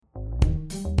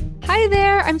Hi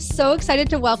there. I'm so excited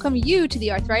to welcome you to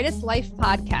the Arthritis Life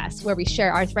podcast, where we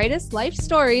share arthritis life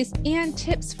stories and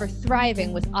tips for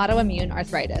thriving with autoimmune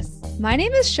arthritis. My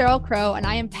name is Cheryl Crow, and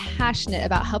I am passionate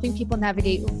about helping people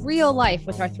navigate real life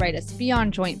with arthritis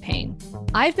beyond joint pain.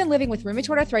 I've been living with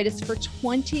rheumatoid arthritis for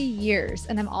 20 years,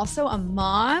 and I'm also a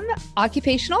mom,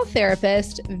 occupational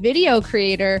therapist, video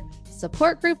creator,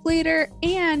 support group leader,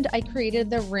 and I created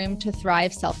the Room to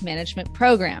Thrive self-management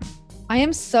program. I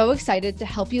am so excited to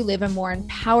help you live a more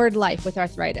empowered life with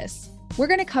arthritis. We're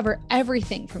going to cover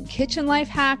everything from kitchen life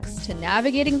hacks to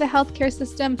navigating the healthcare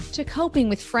system to coping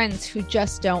with friends who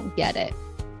just don't get it.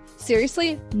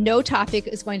 Seriously, no topic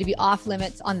is going to be off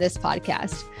limits on this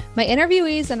podcast. My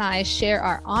interviewees and I share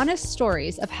our honest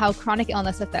stories of how chronic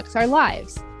illness affects our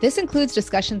lives. This includes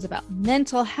discussions about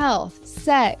mental health,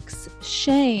 sex,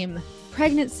 shame,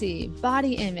 pregnancy,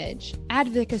 body image,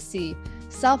 advocacy,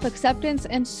 self-acceptance,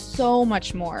 and so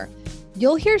much more.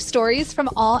 You'll hear stories from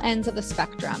all ends of the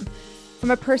spectrum,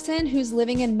 from a person who's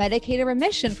living in medicated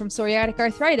remission from psoriatic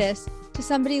arthritis to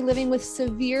somebody living with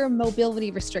severe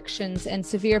mobility restrictions and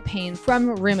severe pain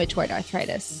from rheumatoid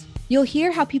arthritis. You'll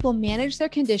hear how people manage their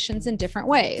conditions in different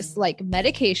ways, like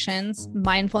medications,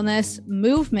 mindfulness,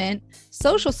 movement,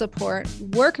 social support,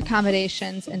 work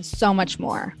accommodations, and so much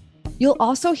more. You'll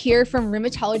also hear from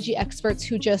rheumatology experts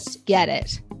who just get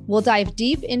it. We'll dive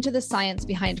deep into the science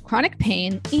behind chronic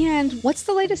pain and what's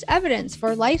the latest evidence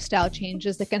for lifestyle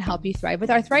changes that can help you thrive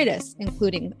with arthritis,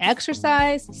 including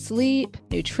exercise, sleep,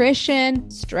 nutrition,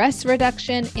 stress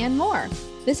reduction, and more.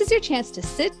 This is your chance to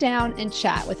sit down and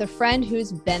chat with a friend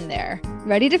who's been there.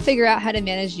 Ready to figure out how to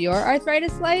manage your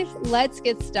arthritis life? Let's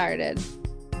get started.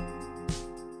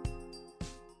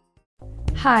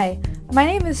 Hi, my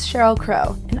name is Cheryl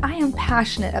Crow, and I am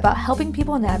passionate about helping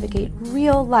people navigate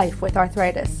real life with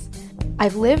arthritis.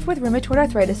 I've lived with rheumatoid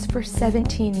arthritis for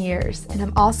 17 years, and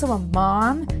I'm also a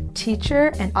mom,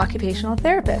 teacher, and occupational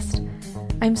therapist.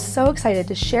 I'm so excited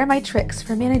to share my tricks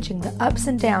for managing the ups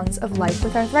and downs of life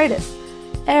with arthritis.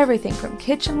 Everything from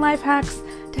kitchen life hacks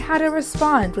to how to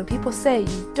respond when people say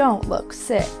you don't look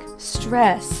sick,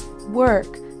 stress,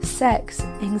 work, sex,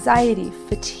 anxiety,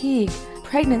 fatigue,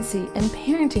 pregnancy, and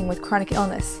parenting with chronic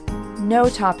illness. No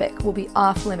topic will be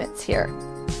off limits here.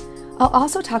 I'll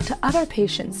also talk to other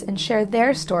patients and share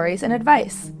their stories and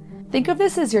advice. Think of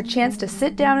this as your chance to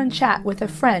sit down and chat with a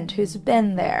friend who's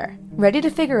been there. Ready to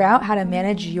figure out how to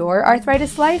manage your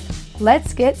arthritis life?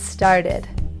 Let's get started.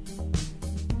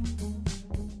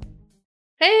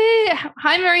 Hey,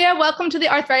 hi Maria. Welcome to the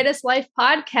Arthritis Life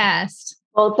podcast.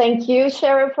 Well, thank you,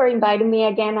 Cheryl, for inviting me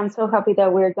again. I'm so happy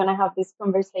that we're going to have this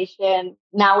conversation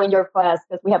now in your class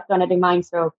because we have done it in mine.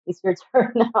 So it's your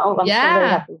turn now. I'm so very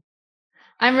happy.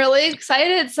 I'm really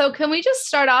excited. So can we just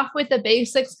start off with the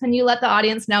basics? Can you let the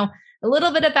audience know a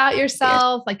little bit about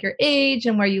yourself, like your age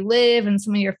and where you live and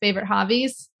some of your favorite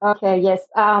hobbies? Okay, yes.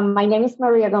 My name is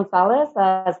Maria Gonzalez,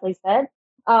 as they said.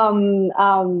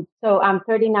 So I'm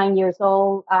 39 years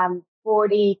old. I'm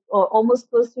 40 or almost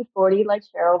close to 40 like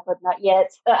Cheryl, but not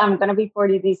yet. I'm going to be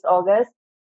 40 this August.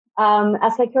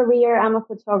 As a career, I'm a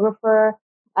photographer,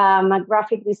 a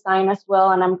graphic designer as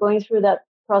well. And I'm going through that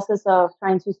process of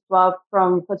trying to swap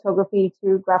from photography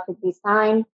to graphic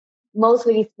design.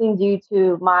 Mostly it's been due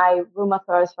to my rheumatoid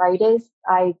arthritis.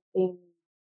 I've been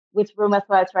with rheumatoid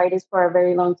arthritis for a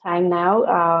very long time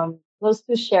now, close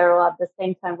to Cheryl at the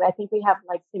same time. I think we have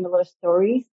like similar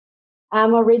stories.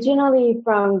 I'm originally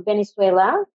from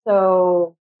Venezuela,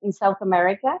 so in South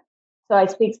America. So I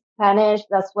speak Spanish.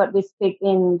 That's what we speak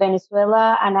in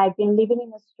Venezuela. And I've been living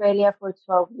in Australia for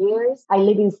 12 years. I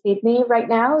live in Sydney right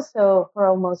now. So for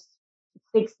almost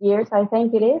 6 years, I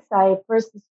think it is. I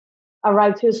first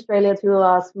arrived to Australia to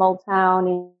a small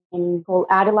town in called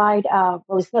Adelaide.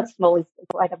 Well, it's not small. It's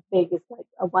quite a big. It's like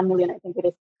a 1 million, I think it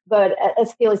is. But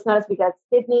still, it's not as big as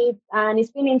Sydney. And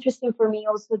it's been interesting for me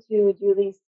also to do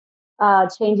this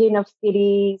changing of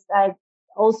cities. I've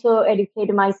also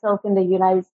educated myself in the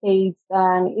United States,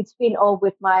 and it's been all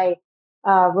with my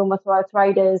rheumatoid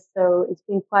arthritis. So it's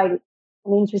been quite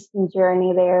an interesting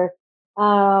journey there.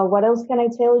 What else can I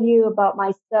tell you about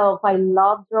myself? I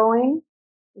love drawing.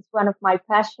 It's one of my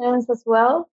passions as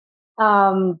well.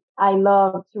 I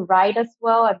love to write as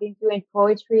well. I've been doing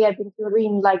poetry. I've been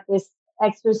doing like this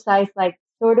exercise, like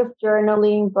sort of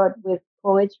journaling, but with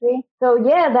poetry. So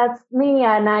yeah, that's me.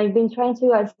 And I've been trying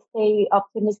to stay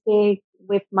optimistic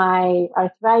with my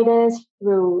arthritis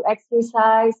through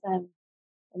exercise and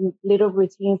little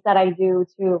routines that I do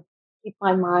to keep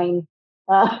my mind,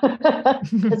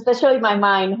 especially my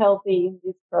mind, healthy in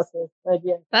this process. But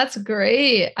yeah. That's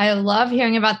great. I love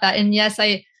hearing about that. And yes,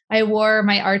 I I wore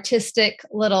my artistic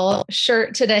little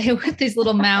shirt today with these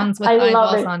little mounds with I love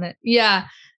eyeballs it. on it. Yeah.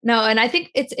 No, and I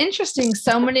think it's interesting.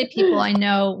 So many people I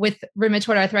know with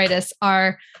rheumatoid arthritis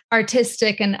are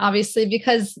artistic, and obviously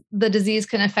because the disease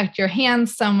can affect your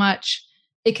hands so much,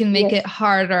 it can make it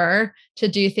harder to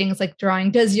do things like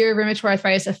drawing. Does your rheumatoid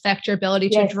arthritis affect your ability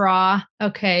to draw?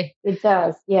 Okay. It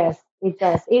does. Yes, it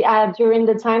does. During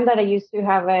the time that I used to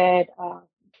have it,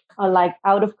 like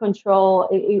out of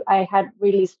control, I had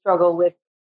really struggled with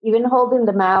even holding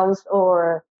the mouse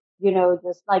or,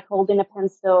 just like holding a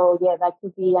pencil. Yeah, that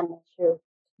could be an issue.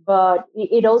 But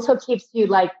it also keeps you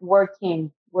like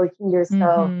working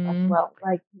yourself as well.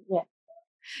 Like, yeah.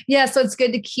 Yeah. So it's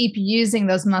good to keep using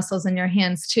those muscles in your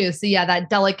hands too. So yeah,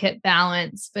 that delicate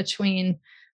balance between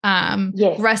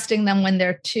resting them when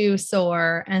they're too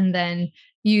sore, and then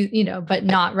but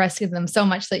not resting them so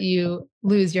much that you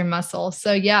lose your muscle.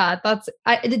 So yeah,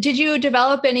 did you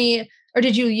develop any, or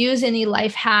did you use any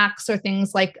life hacks or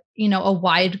things like, a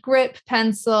wide grip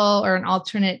pencil or an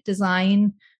alternate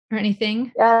design or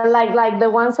anything? Like the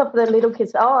ones of the little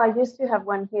kids. Oh, I used to have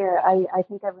one here. I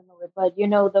think I remember it. But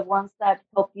the ones that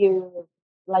help you,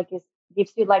 like it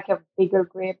gives you like a bigger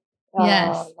grip,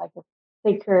 Yes. like a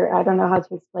thicker. I don't know how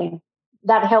to explain.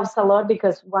 That helps a lot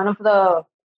because one of the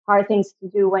hard things to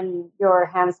do when your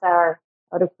hands are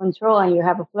out of control and you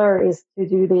have a flare is to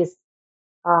do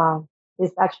uh,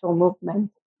 this actual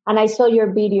movement. And I saw your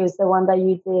videos. The one that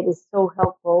you did is so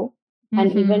helpful.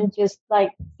 And even just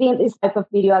like seeing this type of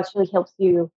video actually helps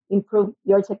you improve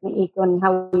your technique on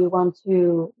how you want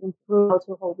to improve how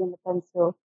to hold in the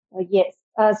pencil. Yes.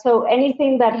 So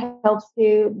anything that helps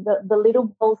you, the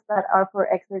little balls that are for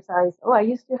exercise. Oh, I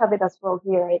used to have it as well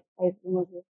here. I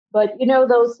remember. But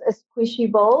those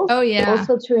squishy balls. Oh yeah.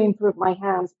 Also to improve my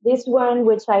hands. This one,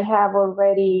 which I have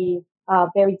already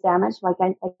very damaged, like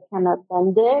I cannot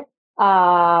bend it.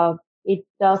 It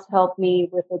does help me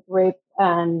with the grip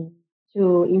and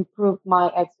to improve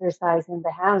my exercise in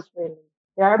the hands, really.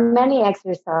 There are many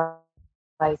exercises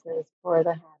for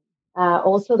the hand.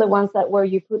 Also, the ones that where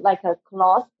you put like a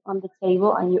cloth on the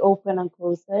table and you open and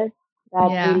close it,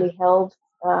 that really helps.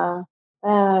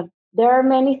 There are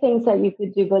many things that you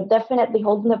could do, but definitely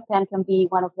holding the pen can be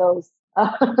one of those,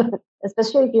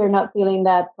 especially if you're not feeling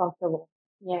that comfortable.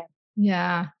 Yeah.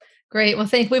 Yeah. Great. Well,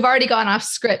 we've already gone off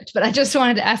script, but I just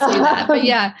wanted to ask you that. But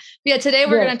yeah, today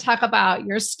we're going to talk about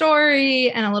your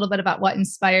story and a little bit about what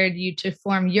inspired you to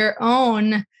form your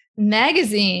own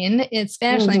magazine. It's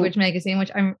Spanish language magazine,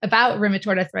 which I'm about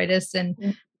rheumatoid arthritis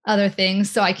and other things.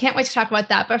 So I can't wait to talk about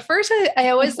that. But first, I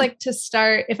always like to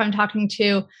start if I'm talking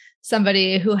to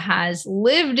somebody who has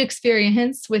lived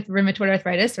experience with rheumatoid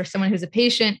arthritis or someone who's a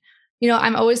patient.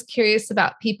 I'm always curious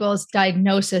about people's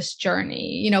diagnosis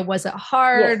journey. Was it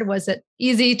hard? Yes. Was it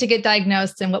easy to get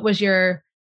diagnosed? And what was your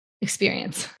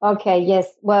experience? Okay. Yes.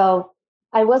 Well,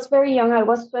 I was very young. I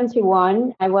was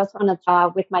 21. I was on a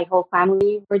job with my whole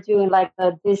family. We're doing like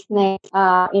a Disney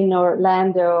in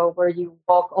Orlando where you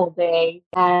walk all day.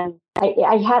 And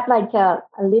I had like a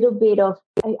little bit of,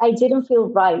 I didn't feel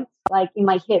right, like in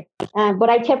my hip. But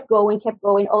I kept going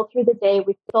all through the day.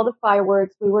 We saw the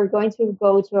fireworks. We were going to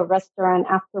go to a restaurant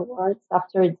afterwards,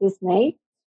 after Disney.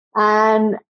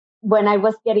 And when I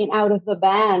was getting out of the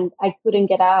van, I couldn't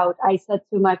get out. I said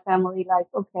to my family, like,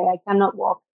 okay, I cannot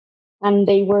walk. And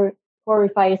they were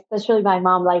horrified, especially my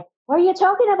mom, like, what are you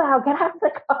talking about? Get out of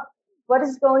the car. What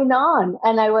is going on?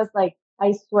 And I was like,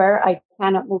 I swear I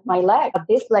cannot move my leg,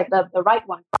 this leg, the right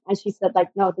one. And she said, like,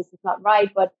 no, this is not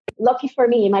right. But lucky for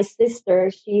me, my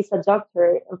sister, she's a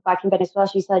doctor back in Venezuela.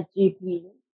 She's a GP.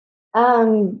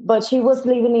 But she was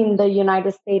living in the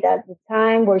United States at the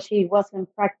time where she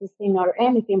wasn't practicing or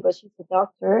anything, but she's a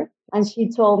doctor. And she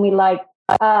told me, like,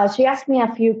 she asked me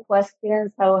a few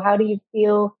questions. How do you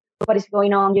feel? What is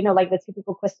going on? Like the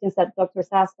typical questions that doctors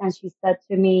ask. And she said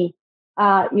to me,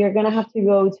 you're going to have to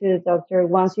go to the doctor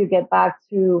once you get back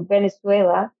to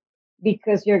Venezuela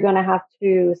because you're going to have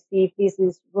to see if this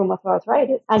is rheumatoid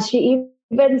arthritis. And she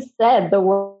even said the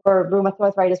word rheumatoid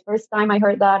arthritis. First time I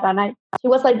heard that. And she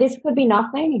was like, this could be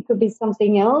nothing. It could be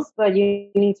something else, but you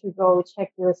need to go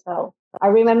check yourself. I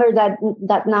remember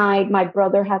that night, my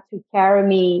brother had to carry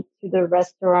me to the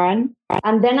restaurant.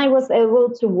 And then I was able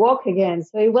to walk again.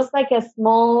 So it was like a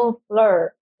small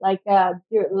flare, like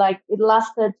it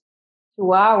lasted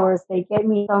 2 hours. They gave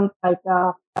me some like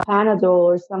Panadol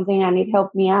or something, and it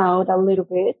helped me out a little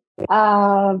bit.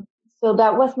 So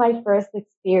that was my first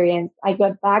experience. I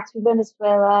got back to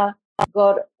Venezuela,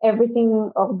 got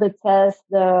everything of the test,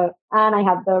 and I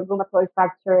had the rheumatoid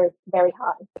factor very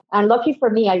high. And lucky for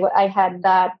me, I had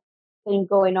that thing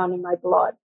going on in my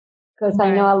blood. because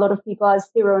I know a lot of people are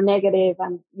seronegative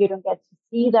and you don't get to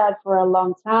see that for a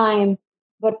long time.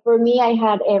 But for me, I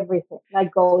had everything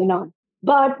like going on.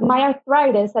 But my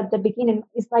arthritis at the beginning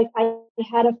is like I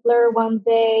had a flare one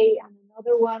day and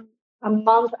another one a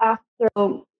month after.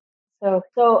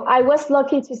 So I was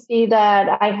lucky to see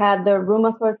that I had the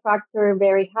rheumatoid factor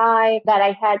very high, that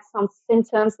I had some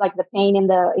symptoms like the pain in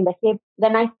the hip.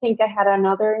 Then I think I had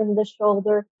another in the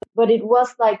shoulder, but it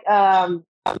was like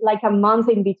a month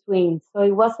in between. So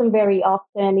it wasn't very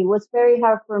often. It was very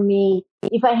hard for me.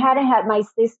 If I hadn't had my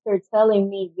sister telling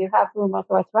me you have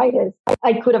rheumatoid arthritis,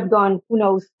 I could have gone, who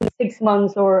knows, 6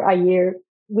 months or a year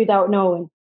without knowing.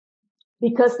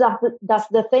 Because that's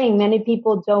the thing. Many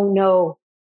people don't know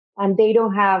and they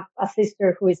don't have a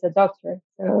sister who is a doctor.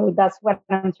 So that's what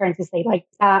I'm trying to say. Like,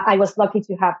 I was lucky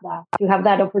to have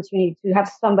that opportunity, to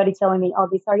have somebody telling me, oh,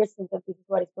 these are your symptoms, this is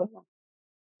what is going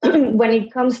on. When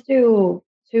it comes to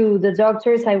the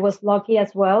doctors, I was lucky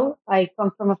as well. I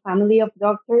come from a family of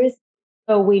doctors,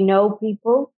 so we know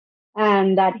people,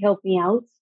 and that helped me out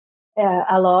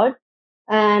a lot.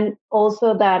 And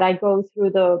also that I go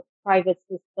through the private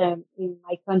system in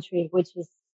my country, which is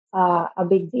a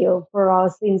big deal for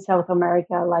us in South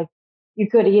America. Like, you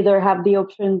could either have the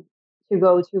option to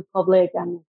go to public,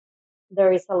 and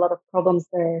there is a lot of problems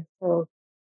there. So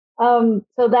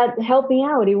that helped me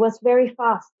out. It was very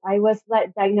fast. I was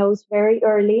like diagnosed very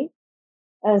early.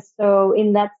 So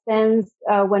in that sense,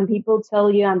 when people tell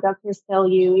you and doctors tell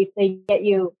you, if they get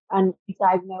you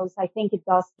undiagnosed, I think it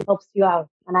does helps you out.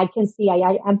 And I can see,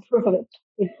 I'm proof of it.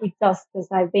 It does, because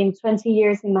I've been 20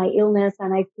 years in my illness,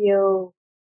 and I feel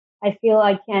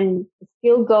I can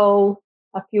still go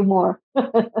a few more.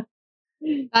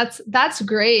 That's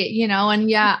great, and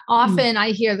yeah, often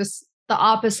I hear the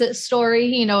opposite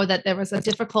story, that there was a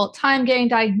difficult time getting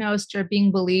diagnosed or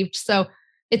being believed. So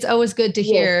it's always good to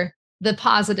hear the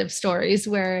positive stories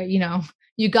where,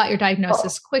 you got your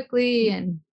diagnosis quickly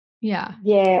and yeah.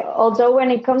 Yeah. Although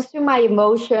when it comes to my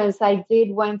emotions, I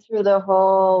did went through the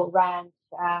whole range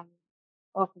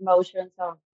of emotions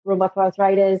of rheumatoid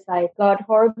arthritis. I got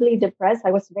horribly depressed.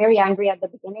 I was very angry at the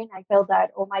beginning. I felt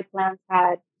that all my plans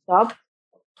had stopped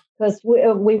because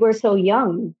we were so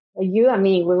young. You and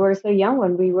me, we were so young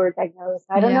when we were diagnosed.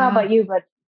 I don't know about you, but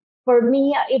for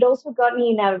me, it also got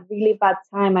me in a really bad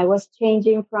time. I was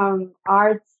changing from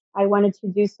art. I wanted to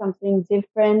do something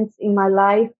different in my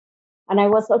life. And I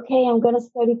was, okay, I'm going to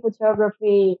study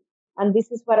photography and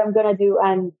this is what I'm going to do.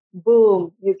 And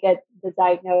boom, you get the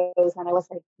diagnosis. And I was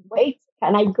like, wait,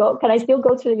 can I still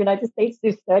go to the United States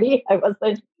to study? I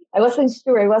wasn't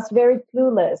sure. I was very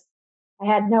clueless. I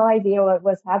had no idea what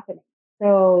was happening.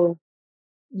 So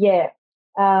yeah,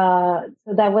 so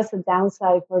that was a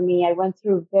downside for me. I went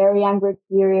through a very angry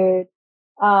period,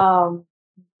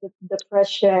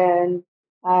 depression,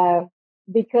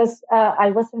 because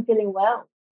I wasn't feeling well.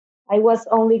 I was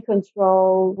only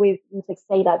controlled with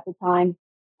Musexate at the time.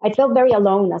 I felt very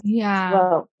alone as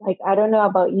well. Like, I don't know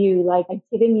about you. Like, I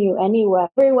didn't know anyone.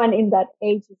 Everyone in that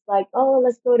age is like, oh,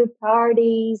 let's go to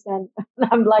parties. And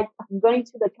I'm like, I'm going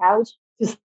to the couch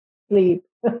to sleep.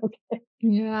 Okay.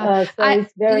 Yeah. So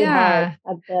it's very hard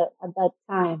at that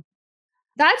time.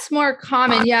 That's more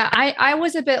common. Yeah. I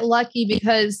was a bit lucky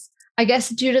because I guess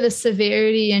due to the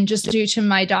severity and just due to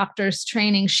my doctor's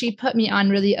training, she put me on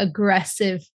really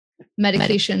aggressive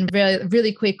medication really,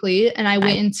 really quickly. And I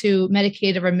went into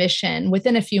medicated remission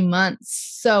within a few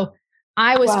months. So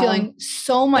I was feeling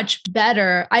so much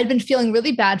better. I'd been feeling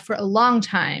really bad for a long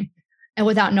time and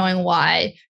without knowing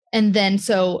why. And then,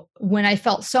 so when I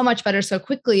felt so much better so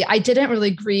quickly, I didn't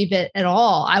really grieve it at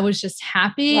all. I was just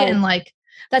happy. And like,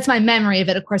 that's my memory of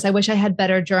it. Of course, I wish I had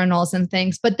better journals and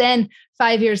things. But then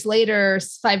 5 to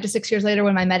 6 years later,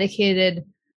 when my medicated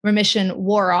remission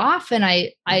wore off and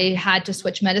I had to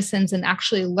switch medicines and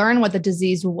actually learn what the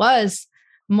disease was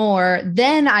more,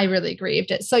 then I really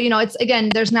grieved it. So, it's, again,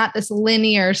 there's not this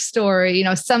linear story.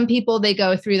 Some people, they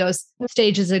go through those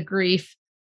stages of grief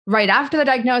right after the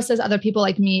diagnosis. Other people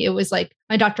like me, it was like,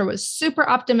 my doctor was super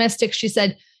optimistic. She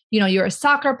said, you're a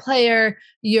soccer player,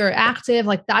 you're active.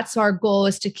 Like, that's our goal,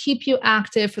 is to keep you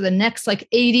active for the next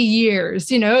 80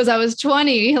 years, as I was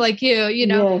 20, like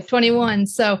you, 21.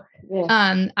 So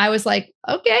I was like,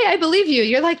 okay, I believe you.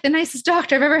 You're like the nicest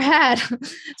doctor I've ever had.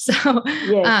 So,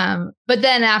 but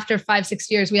then after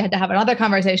 5-6 years, we had to have another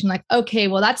conversation like, okay,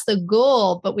 well, that's the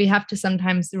goal, but we have to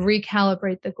sometimes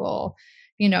recalibrate the goal,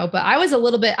 but I was a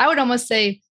little bit, I would almost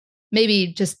say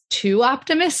maybe just too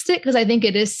optimistic, because I think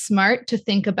it is smart to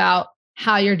think about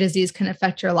how your disease can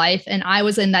affect your life. And I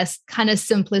was in this kind of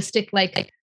simplistic,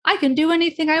 like, I can do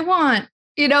anything I want.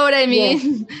 You know what I Yes.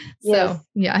 mean? Yes. So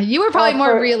yeah, you were probably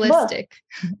more realistic.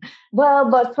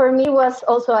 But for me, it was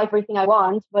also everything I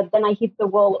want. But then I hit the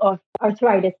wall of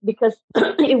arthritis because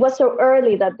it was so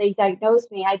early that they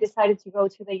diagnosed me. I decided to go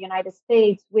to the United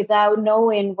States without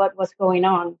knowing what was going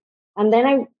on. And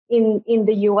then in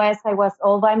the US, I was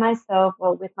all by myself,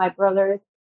 well, with my brothers,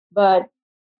 but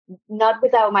not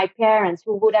without my parents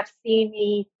who would have seen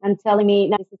me and telling me,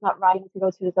 no, this is not right, I need to go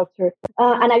to the doctor.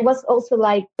 And I was also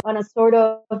like on a sort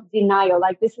of denial,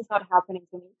 like this is not happening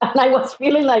to me. And I was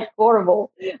feeling like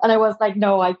horrible. And I was like,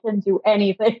 no, I can't do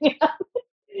anything.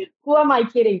 Who am I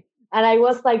kidding? And I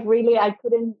was like, really, I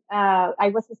couldn't, I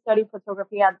was studying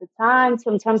photography at the time.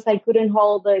 Sometimes I couldn't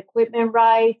hold the equipment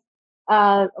right.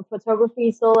 Photography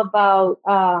is all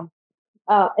about,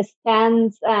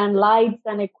 stands and lights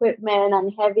and equipment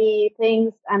and heavy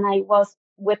things. And I was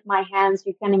with my hands,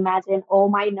 you can imagine all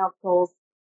my knuckles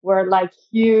were like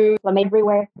huge from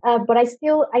everywhere. But I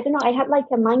don't know, I had like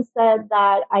a mindset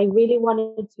that I really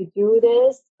wanted to do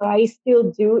this. So I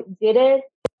still did it.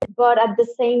 But at the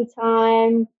same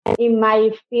time, in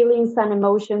my feelings and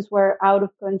emotions were out of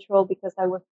control because I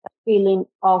was feeling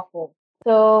awful.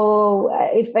 So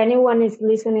if anyone is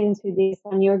listening to this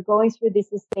and you're going through this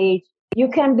stage, you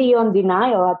can be on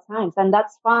denial at times, and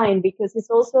that's fine because it's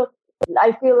also,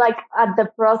 I feel like at the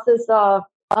process of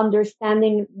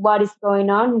understanding what is going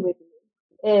on with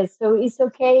you. So it's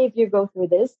okay if you go through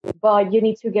this, but you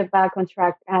need to get back on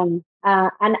track. And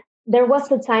there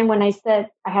was a time when I said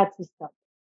I had to stop.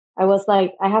 I was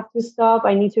like, I have to stop.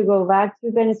 I need to go back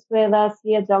to Venezuela,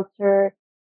 see a doctor,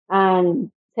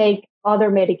 and take other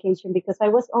medication because I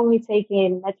was only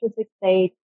taking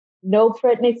methotrexate, no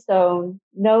prednisone,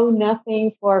 no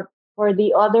nothing for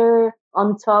the other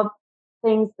on top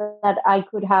things that I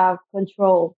could have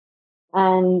control.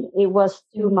 And it was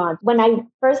too much. When I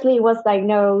firstly was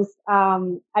diagnosed,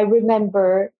 I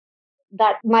remember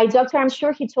that my doctor, I'm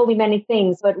sure he told me many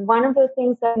things, but one of the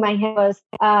things that in my head was,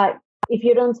 if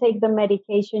you don't take the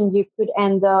medication, you could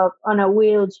end up on a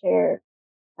wheelchair.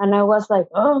 And I was like,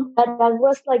 oh, that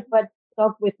was like what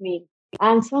stuck with me.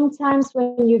 And sometimes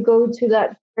when you go to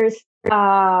that first,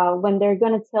 when they're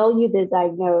going to tell you the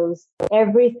diagnosis,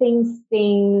 everything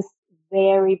seems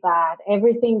very bad.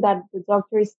 Everything that the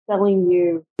doctor is telling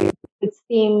you, it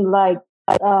seems like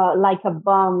a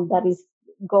bomb that is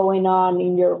going on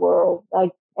in your world.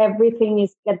 Like everything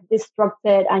is get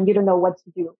disrupted and you don't know what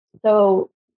to do. So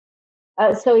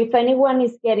if anyone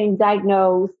is getting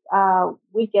diagnosed,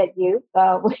 we get you.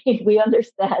 We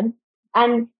understand,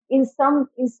 and in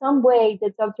some way,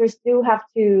 the doctors do have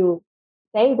to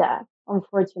say that,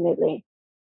 unfortunately,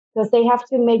 because they have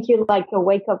to make you like a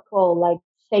wake up call, like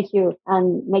shake you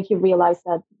and make you realize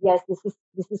that yes, this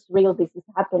is real, this is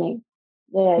happening.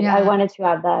 Yeah. I wanted to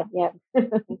add that. Yeah.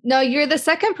 No, you're the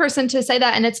second person to say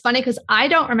that, and it's funny because I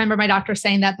don't remember my doctor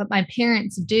saying that, but my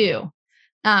parents do.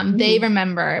 They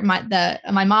remember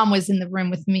my mom was in the room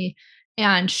with me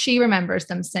and she remembers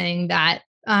them saying that,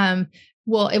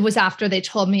 well, it was after they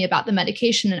told me about the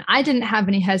medication and I didn't have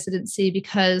any hesitancy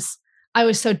because I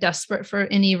was so desperate for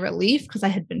any relief because I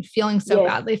had been feeling so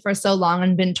badly for so long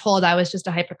and been told I was just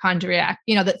a hypochondriac,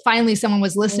 that finally someone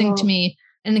was listening to me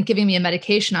and giving me a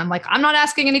medication. I'm like, I'm not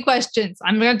asking any questions.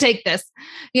 I'm going to take this,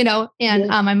 and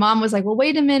my mom was like, well,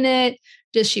 wait a minute.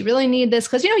 Does she really need this?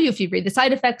 Because, if you read the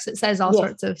side effects, it says all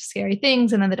sorts of scary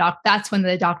things. And then that's when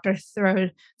the doctor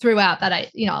threw out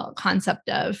that concept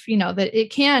of,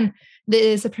 that that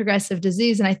is a progressive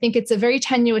disease. And I think it's a very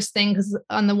tenuous thing because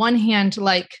on the one hand,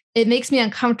 like it makes me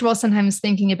uncomfortable sometimes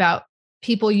thinking about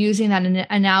people using that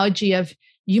analogy of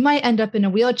you might end up in a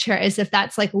wheelchair as if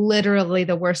that's like literally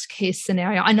the worst case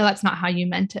scenario. I know that's not how you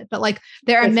meant it, but like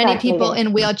there are many people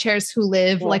in wheelchairs who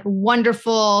live like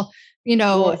wonderful,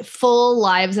 full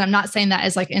lives. And I'm not saying that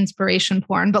as like inspiration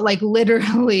porn, but like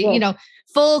literally,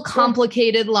 full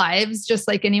complicated lives, just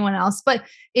like anyone else. But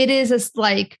it is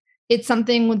it's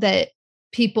something that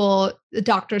the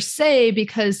doctors say,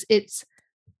 because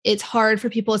it's hard for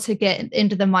people to get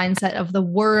into the mindset of the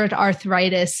word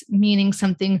arthritis meaning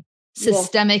something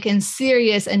systemic and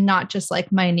serious and not just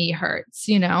like my knee hurts,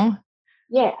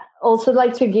 Yeah. Also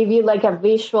like to give you like a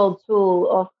visual tool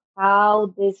of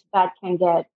how this bad can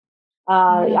get.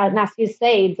 And as you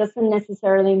say, it doesn't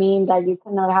necessarily mean that you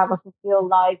cannot have a fulfilled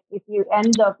life if you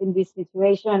end up in this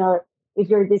situation or if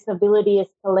your disability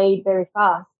escalates very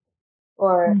fast.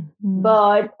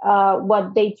 But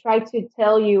what they try to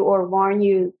tell you or warn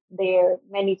you there,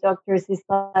 many doctors, is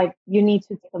like you need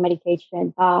to take the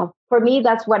medication. For me,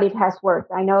 that's what it has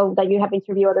worked. I know that you have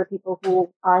interviewed other people who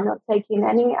are not taking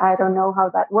any. I don't know how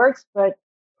that works, but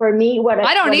for me,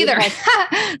 I don't what it either.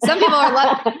 has. Some people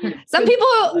some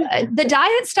people, the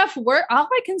diet stuff all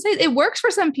I can say, it works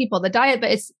for some people, the diet,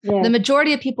 but the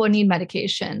majority of people need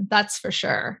medication. That's for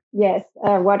sure. Yes.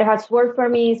 What has worked for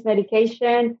me is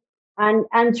medication.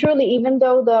 And truly, even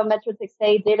though the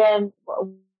methotrexate didn't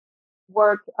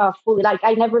work fully, like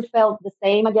I never felt the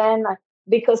same again,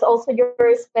 because also you're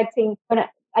expecting,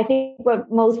 I think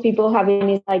what most people have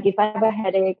is like, if I have a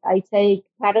headache, I take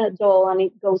Panadol and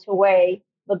it goes away.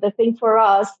 But the thing for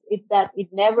us is that it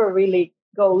never really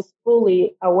goes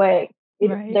fully away.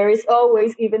 Right. There is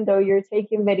always, even though you're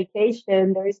taking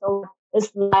medication, there is always a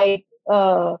slight,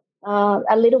 a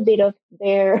little bit of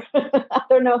there. I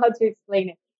don't know how to explain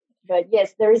it, but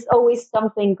yes, there is always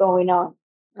something going on.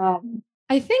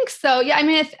 I think so. Yeah. I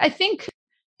mean, I think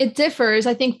it differs.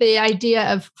 I think the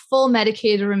idea of full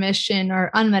medicated remission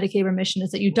or unmedicated remission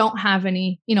is that you don't have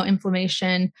any,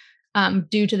 inflammation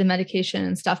due to the medication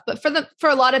and stuff. But for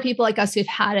a lot of people like us who've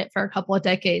had it for a couple of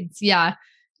decades, yeah,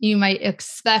 you might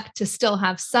expect to still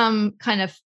have some kind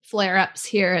of flare-ups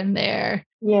here and there.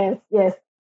 Yes.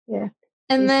 Yeah.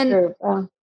 And then,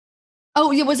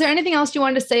 was there anything else you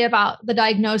wanted to say about the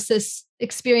diagnosis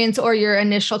experience or your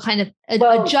initial kind of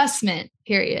adjustment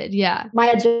period? Yeah. My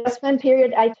adjustment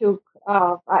period, I took,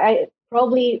 I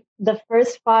probably the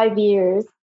first 5 years,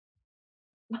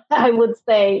 I would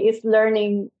say, is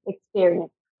learning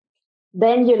experience.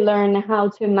 Then you learn how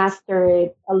to master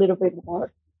it a little bit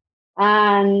more.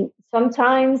 And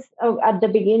sometimes at the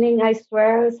beginning, I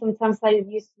swear, sometimes I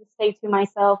used to say to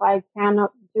myself, I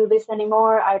cannot do this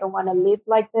anymore. I don't want to live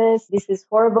like this. This is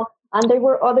horrible. And there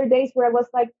were other days where I was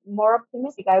like more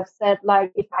optimistic. I've said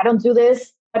like, if I don't do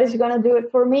this, what is going to do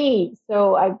it for me?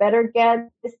 So I better get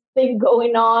this thing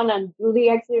going on and do the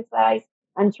exercise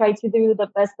and try to do the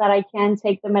best that I can,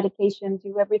 take the medication,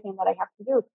 do everything that I have to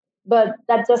do. But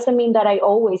that doesn't mean that I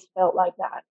always felt like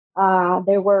that.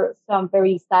 There were some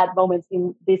very sad moments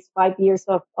in these 5 years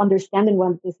of understanding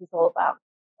what this is all about.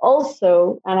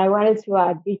 Also, and I wanted to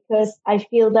add, because I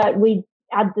feel that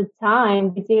at the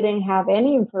time, we didn't have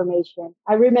any information.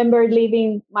 I remember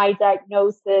leaving my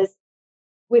diagnosis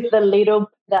with the little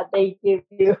that they give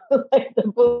you, like the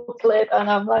booklet, and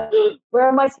I'm like, where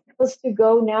am I supposed to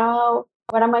go now?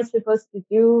 What am I supposed to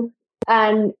do?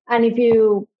 And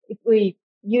if we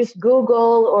use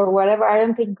Google or whatever, I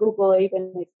don't think Google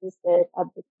even existed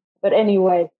but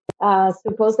anyway,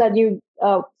 suppose that you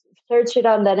search it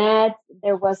on the net,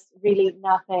 there was really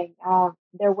nothing.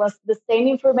 There was the same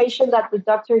information that the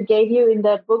doctor gave you in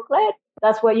the booklet.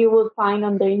 That's what you will find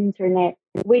on the internet.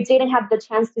 We didn't have the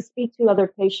chance to speak to other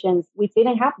patients. We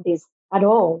didn't have this at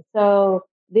all. So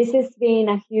this has been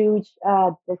a huge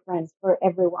difference for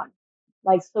everyone,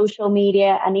 like social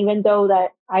media. And even though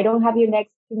that I don't have you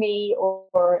next to me,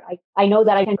 or I know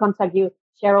that I can contact you,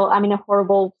 Cheryl, I'm in a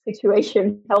horrible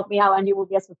situation, help me out, and you will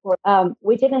get support.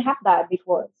 We didn't have that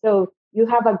before. So you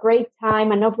have a great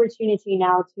time and opportunity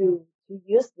now to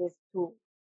use this tool.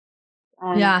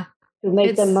 And to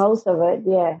make the most of it.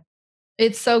 Yeah.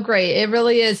 It's so great. It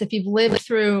really is. If you've lived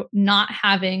through not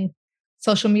having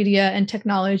social media and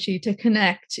technology to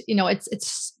connect,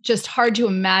 it's just hard to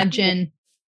imagine.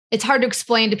 It's hard to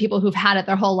explain to people who've had it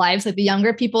their whole lives, like the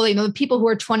younger people, the people who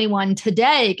are 21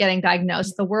 today getting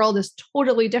diagnosed, the world is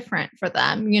totally different for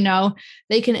them.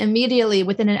 They can immediately,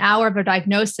 within an hour of a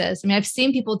diagnosis. I mean, I've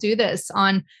seen people do this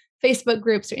on Facebook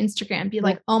groups or Instagram, be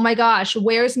like, oh my gosh,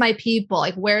 where's my people?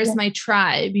 Like, where's my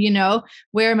tribe?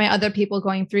 Where are my other people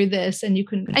going through this? And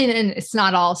and it's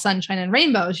not all sunshine and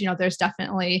rainbows. There's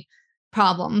definitely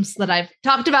problems that I've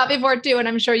talked about before too. And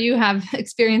I'm sure you have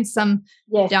experienced some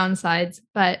downsides,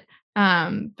 but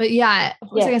yeah,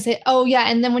 what was I gonna say? Oh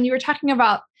yeah. And then when you were talking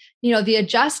about, the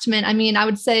adjustment, I mean, I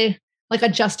would say like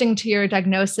adjusting to your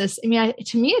diagnosis. I mean,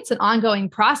 to me, it's an ongoing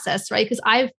process, right? Because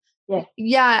by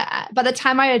the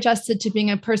time I adjusted to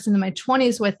being a person in my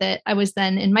 20s with it, I was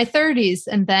then in my 30s.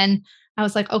 And then I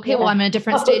was like, okay, well, I'm in a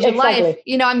different stage of life.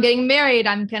 I'm getting married.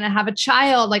 I'm going to have a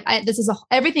child. Like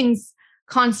everything's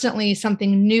constantly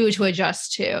something new to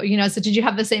adjust to, so did you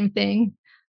have the same thing?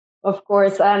 Of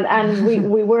course. And we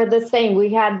were the same.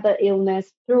 We had the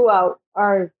illness throughout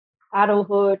our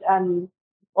adulthood and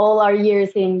all our years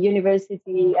in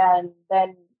university, and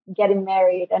then getting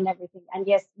married and everything. And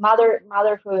yes,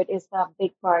 motherhood is a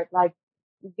big part, like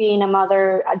being a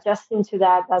mother, adjusting to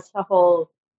that's a whole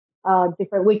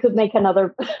different. We could make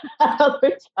another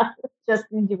chat just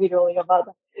individually about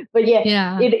that. But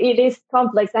it is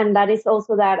complex, and that is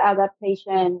also that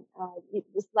adaptation.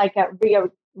 It's like a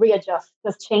readjust,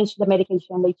 just change the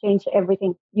medication, they change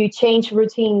everything. You change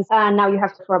routines, and now you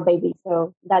have to for a baby.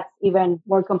 So that's even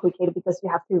more complicated because you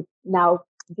have to now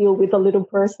deal with a little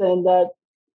person that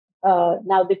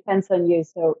now depends on you.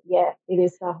 So yeah, it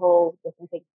is a whole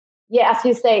different thing. Yeah, as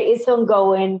you say, it's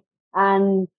ongoing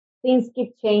and things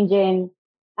keep changing.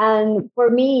 And for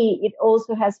me, it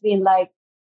also has been like,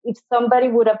 if somebody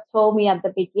would have told me at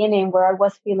the beginning where I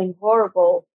was feeling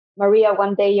horrible, Maria,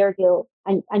 one day you're ill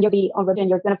and you'll be on and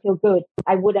you're going to feel good,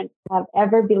 I wouldn't have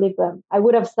ever believed them. I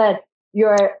would have said,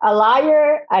 you're a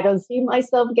liar. I don't see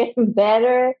myself getting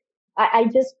better. I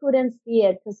just couldn't see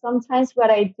it, because sometimes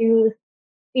what I do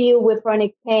feel with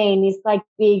chronic pain is like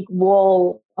big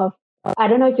wall of, I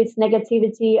don't know if it's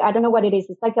negativity. I don't know what it is.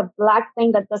 It's like a black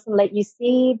thing that doesn't let you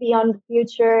see beyond the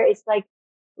future. It's like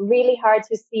really hard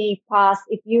to see past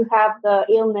if you have the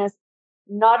illness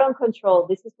not on control.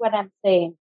 This is what I'm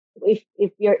saying.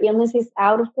 If your illness is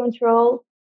out of control,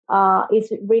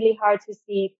 it's really hard to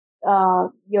see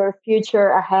your future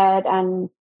ahead, and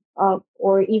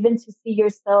or even to see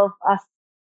yourself as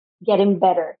getting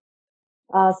better.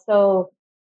 So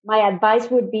my advice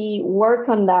would be work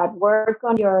on that, work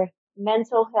on your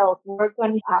mental health, work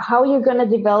on how you're going to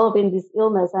develop in this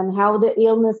illness and how the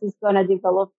illness is going to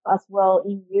develop as well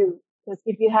in you. Because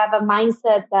if you have a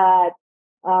mindset that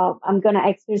I'm going to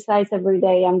exercise every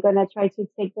day, I'm going to try to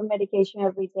take the medication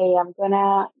every day, I'm going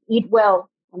to eat well.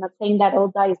 I'm not saying that all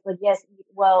diets, but yes, eat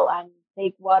well and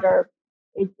take water.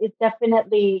 It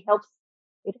definitely helps.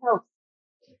 It helps.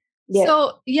 Yeah.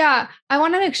 So yeah, I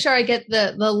want to make sure I get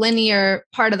the linear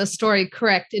part of the story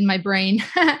correct in my brain.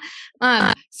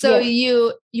 So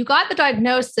you got the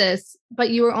diagnosis,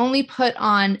 but you were only put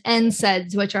on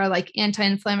NSAIDs, which are like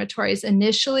anti-inflammatories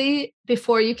initially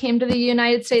before you came to the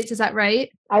United States. Is that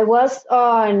right? I was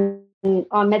on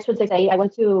methotrexate. I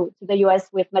went to the US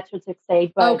with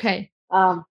methotrexate, but okay.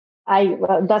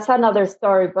 That's another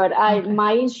story. But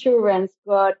my insurance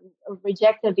got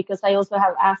rejected because I also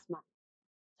have asthma.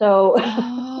 So,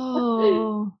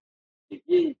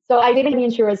 so I didn't have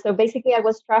insurance. So basically, I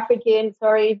was trafficking.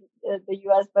 Sorry, the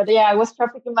US, but yeah, I was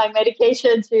trafficking my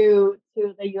medication to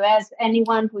the US.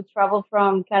 Anyone who traveled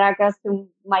from Caracas to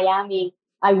Miami,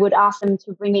 I would ask them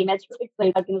to bring me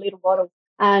methotrexate like in little bottles.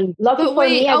 And luckily for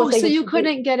me, I was able so you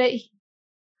couldn't get it.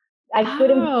 I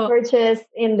couldn't purchase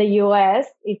in the US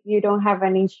if you don't have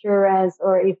an insurance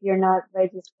or if you're not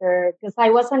registered, because I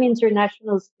was an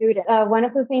international student. One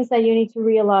of the things that you need to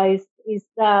realize is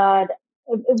that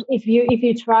if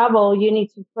you travel, you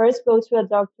need to first go to a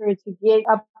doctor to get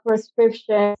a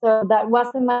prescription. So that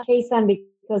wasn't my case, and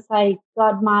because I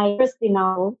got my first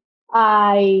denial,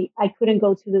 I couldn't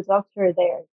go to the doctor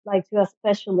there, like to a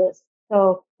specialist.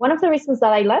 So one of the reasons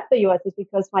that I left the US is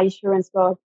because my insurance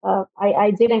got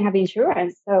I didn't have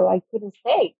insurance, so I couldn't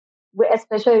stay,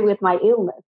 especially with my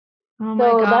illness. Oh my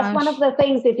gosh. That's one of the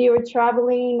things. If you're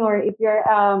traveling or if you're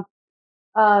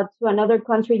to another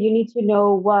country, you need to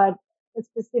know what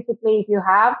specifically, if you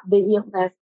have the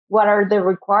illness, what are the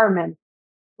requirements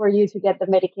for you to get the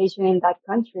medication in that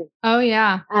country. Oh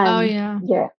yeah.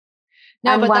 Yeah.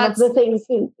 No, and but one of the things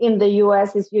in the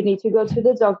US is you need to go to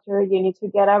the doctor, you need to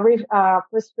get a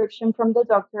prescription from the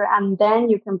doctor, and then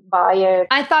you can buy it.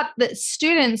 I thought that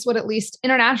students would, at least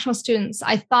international students,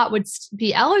 I thought would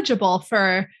be eligible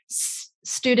for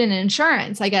student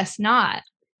insurance. I guess not.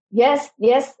 Yes.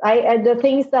 The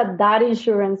things that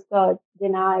insurance got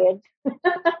denied.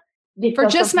 For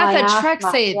just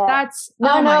methotrexate. Yeah. That's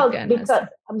no,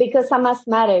 because I'm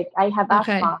asthmatic. I have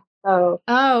asthma. So,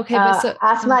 okay. But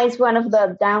asthma is one of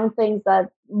the down things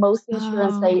that most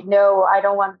insurance say, no, I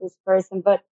don't want this person.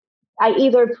 But I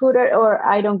either put it or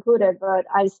I don't put it. But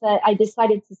I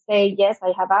decided to say, yes,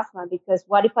 I have asthma, because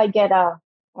what if I get a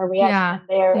reaction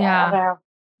there? Yeah.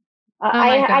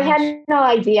 I had no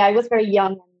idea. I was very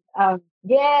young.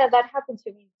 That happened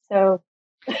to me. So.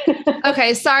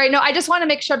 Okay. Sorry. No, I just want to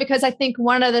make sure, because I think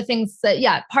one of the things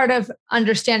that, part of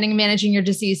understanding and managing your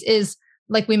disease is,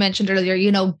 like we mentioned earlier,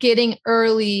 getting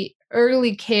early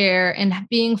care and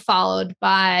being followed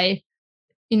by,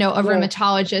 a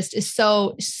rheumatologist is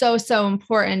so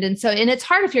important. And it's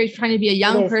hard if you're trying to be a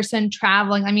young person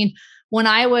traveling. I mean, when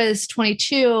I was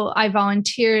 22, I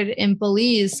volunteered in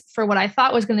Belize for what I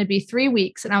thought was going to be 3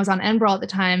 weeks. And I was on Enbrel at the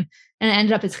time, and I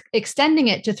ended up extending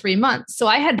it to 3 months. So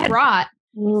I had brought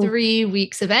 3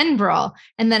 weeks of Enbrel,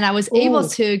 and then I was able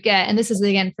to get, and this is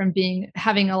again from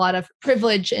having a lot of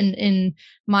privilege in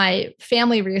my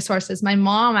family resources. My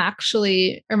mom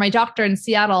or my doctor in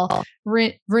Seattle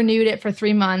renewed it for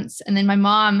 3 months. And then my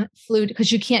mom flew,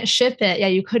 because you can't ship it. Yeah.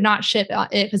 You could not ship it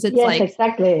because it's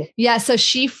exactly. Yeah. So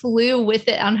she flew with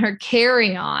it on her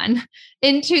carry-on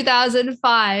in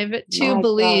 2005 to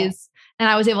Belize. God. and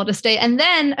I was able to stay. And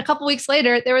then a couple weeks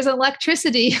later, there was an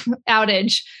electricity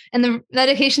outage and the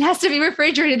medication has to be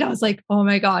refrigerated. I was like, oh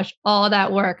my gosh, all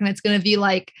that work. And it's going to be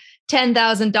like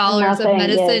 $10,000 of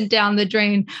medicine down the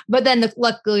drain. But then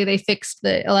luckily they fixed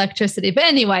the electricity. But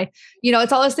anyway,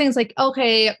 it's all those things like,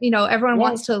 okay, everyone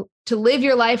wants to live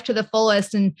your life to the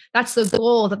fullest. And that's the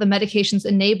goal that the medications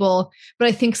enable. But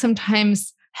I think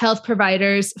sometimes health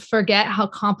providers forget how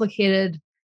complicated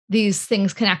these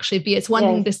things can actually be. It's one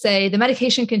thing to say the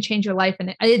medication can change your life.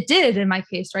 And it did in my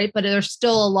case, right? But there's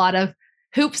still a lot of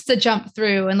hoops to jump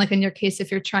through. And like in your case,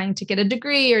 if you're trying to get a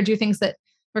degree or do things that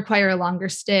require a longer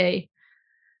stay.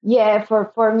 Yeah,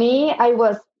 for me, I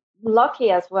was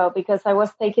lucky as well because I was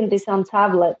taking this on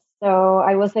tablets. So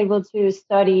I was able to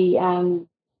study,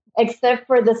 except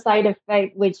for the side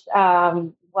effect, which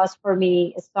was for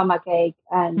me a stomach ache.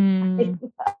 And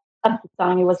at the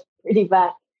time, it was pretty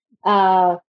bad.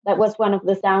 That was one of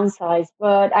the downsides.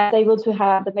 But I was able to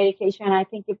have the medication. I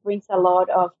think it brings a lot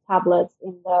of tablets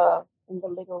in the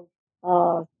little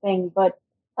thing. But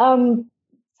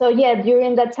so yeah,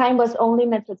 during that time was only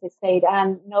methotrexate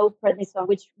and no prednisone,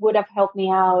 which would have helped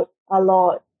me out a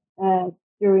lot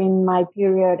during my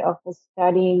period of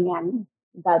studying and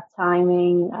that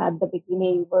timing at the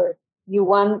beginning where you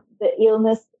want the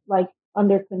illness like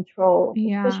under control,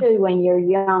 especially when you're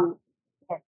young.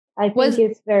 I think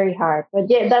it's very hard, but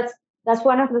yeah, that's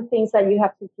one of the things that you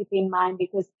have to keep in mind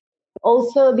because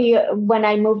also when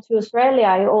I moved to Australia,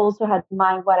 I also had in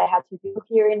mind what I had to do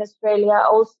here in Australia.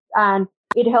 Also, and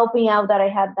it helped me out that I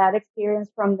had that experience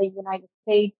from the United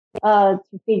States to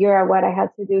figure out what I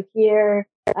had to do here.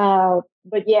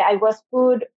 But yeah, I was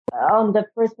put on the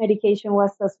first medication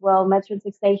was as well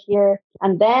methotrexate here,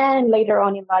 and then later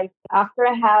on in life, after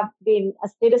I have been a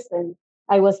citizen,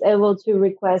 I was able to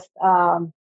request a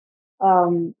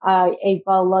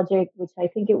biologic, which I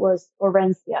think it was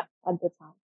Orencia at the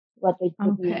time, what they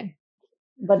put me.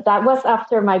 But that was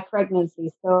after my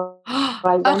pregnancy, so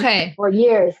I went for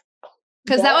years.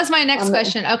 Because that was my next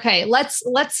question. Okay, let's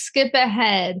skip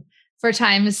ahead for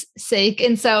time's sake.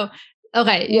 And so,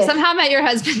 you somehow met your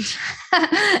husband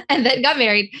and then got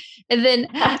married, and then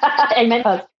I met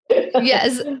husband.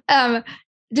 Yes.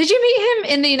 Did you meet him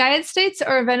in the United States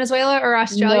or Venezuela or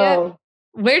Australia? No.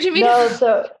 Where'd you meet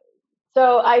him?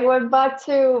 So I went back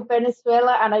to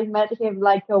Venezuela and I met him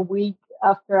like a week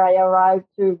after I arrived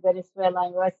to Venezuela.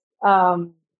 It was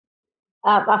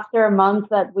after a month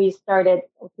that we started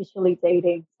officially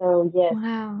dating. So yes,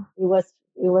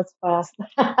 it was fast.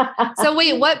 So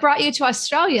wait, what brought you to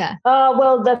Australia?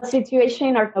 Well, the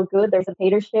situation are so good. There's a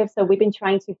dictatorship, so we've been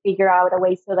trying to figure out a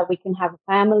way so that we can have a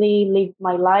family, live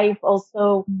my life.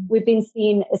 Also, we've been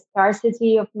seeing a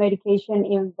scarcity of medication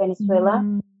in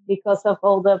Venezuela because of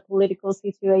all the political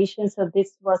situation. So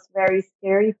this was very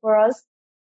scary for us.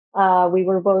 We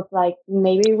were both like,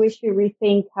 maybe we should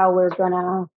rethink how we're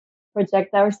gonna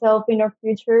project ourselves in our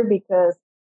future because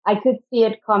I could see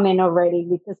it coming already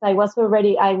because I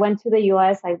went to the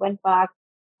US, I went back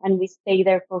and we stayed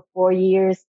there for 4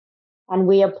 years and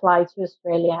we applied to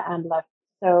Australia and left.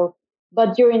 So,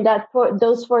 but during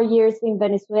those 4 years in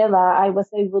Venezuela, I was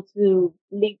able to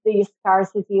live the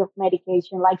scarcity of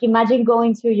medication. Like imagine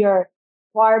going to your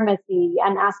pharmacy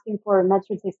and asking for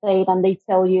methotrexate and they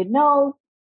tell you, no,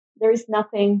 there is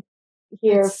nothing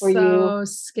here for you. So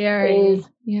scary.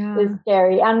 It's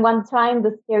scary. And one time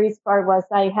the scariest part was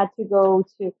I had to go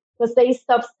to, because they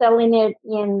stopped selling it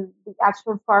in the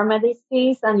actual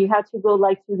pharmacies and you had to go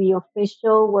like to the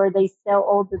official where they sell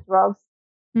all the drugs.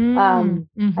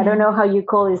 I don't know how you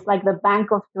call it. It's like the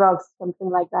bank of drugs, something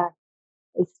like that.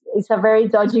 It's a very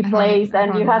dodgy place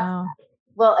and you have,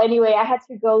 well, anyway, I had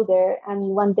to go there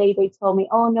and one day they told me,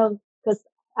 oh no, because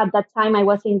at that time I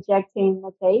was injecting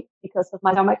tape because of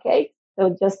my stomach ache.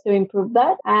 So just to improve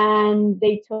that. And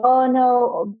they told, oh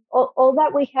no, all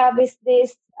that we have is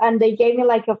this. And they gave me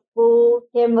like a full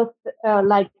chemo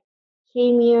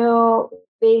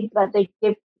big that they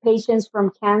give patients from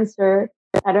cancer.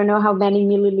 I don't know how many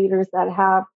milliliters that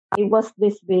have. It was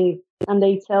this big. And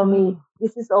they tell me,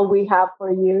 this is all we have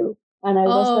for you. And I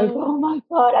was like, oh my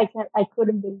God, I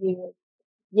couldn't believe it.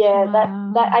 Yeah, that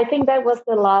I think that was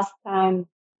the last time.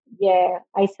 Yeah,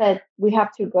 I said, we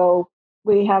have to go.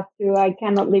 I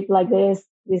cannot live like this.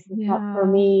 This is not for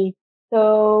me.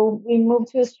 So we moved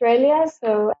to Australia.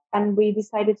 And we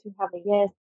decided to have a yes.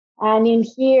 And in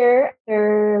here,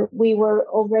 we were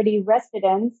already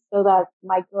residents so that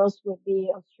my girls would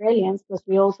be Australians because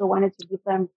we also wanted to give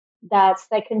them that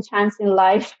second chance in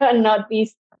life and not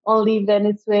be only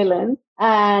Venezuelans.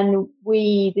 And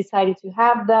we decided to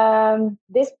have them.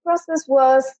 This process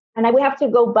was And I would have to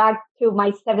go back to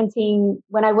my 17.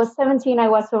 When I was 17, I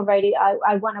was already,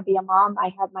 I want to be a mom.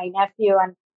 I had my nephew,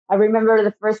 and I remember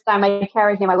the first time I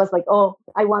carried him, I was like, oh,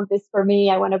 I want this for me.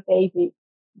 I want a baby.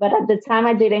 But at the time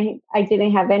I didn't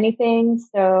have anything.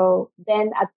 So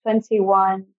then at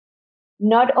 21,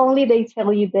 not only they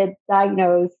tell you that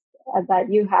diagnose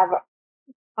that you have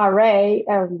RA,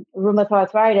 rheumatoid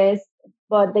arthritis,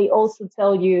 but they also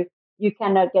tell you you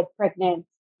cannot get pregnant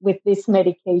with this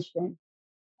medication.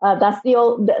 That's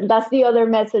the other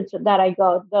message that I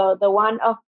got. The one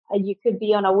of you could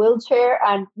be on a wheelchair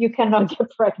and you cannot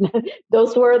get pregnant.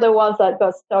 Those were the ones that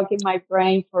got stuck in my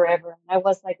brain forever. And I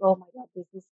was like, oh my God, this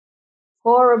is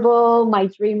horrible. My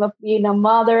dream of being a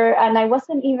mother. And I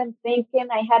wasn't even thinking,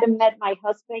 I hadn't met my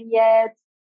husband yet,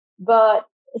 but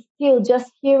still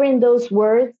just hearing those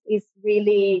words is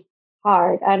really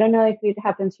hard. I don't know if it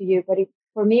happened to you, but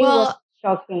for me, it was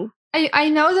shocking. I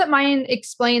know that mine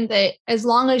explained that as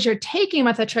long as you're taking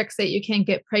methotrexate, you can't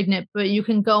get pregnant, but you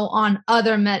can go on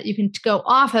other you can go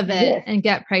off of it and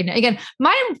get pregnant. Again,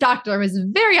 my doctor was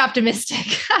very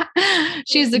optimistic.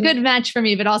 She's a good match for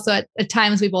me, but also at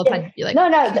times we both had to be like,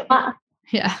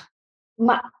 yeah.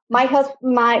 My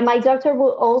doctor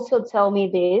will also tell me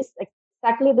this,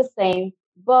 exactly the same,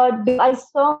 but I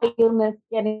saw my illness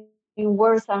getting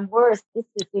worse and worse. This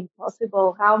is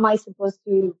impossible. How am I supposed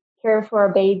to care for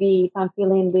a baby if I'm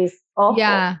feeling this awful?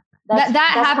 Yeah. That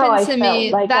happened to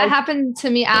me. Like happened to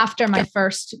me after my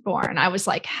firstborn. I was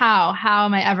like, how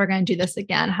am I ever going to do this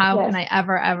again? How can I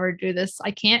ever do this?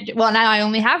 I can't do. Well, now I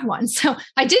only have one. So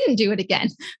I didn't do it again,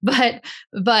 but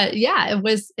yeah,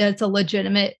 it's a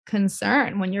legitimate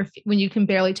concern when you can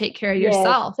barely take care of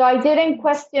yourself. So I didn't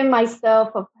question myself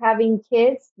of having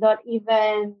kids, not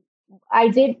even, I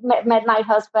did met my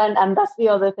husband, and that's the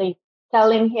other thing,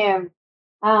 telling him,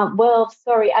 well,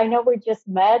 sorry, I know we just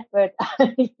met, but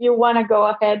if you want to go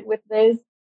ahead with this,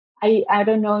 I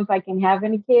don't know if I can have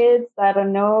any kids. I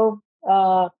don't know,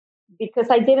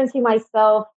 because I didn't see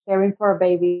myself caring for a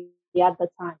baby at the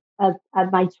time.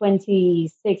 At my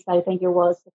 26, I think it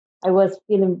was, I was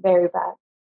feeling very bad.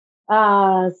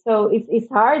 So it's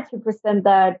hard to present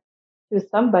that to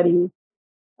somebody.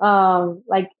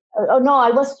 Like, oh no, I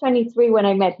was 23 when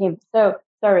I met him. So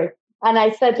sorry. And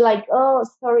I said like, oh,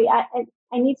 sorry,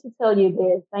 I need to tell you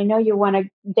this. I know you want to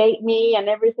date me and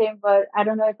everything, but I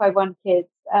don't know if I want kids,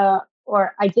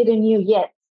 or I didn't know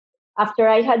yet. After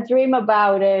I had dreamed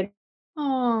about it,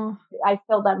 I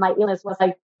felt that my illness was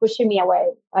like pushing me away.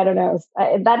 I don't know.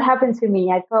 That happened to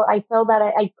me. I felt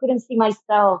that I couldn't see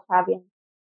myself having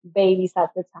babies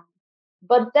at the time.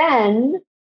 But then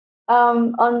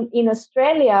in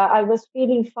Australia, I was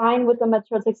feeling fine with the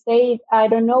methotrexate. I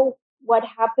don't know what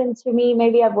happened to me.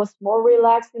 Maybe I was more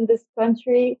relaxed in this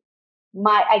country.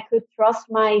 I could trust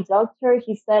my doctor.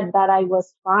 He said that I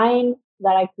was fine,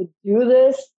 that I could do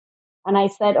this. And I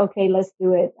said, okay, let's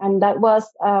do it. And that was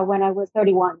when I was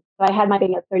 31. So I had my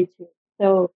baby at 32.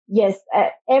 So yes,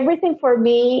 everything for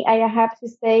me, I have to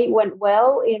say, went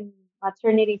well in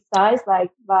maternity size, like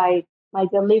by my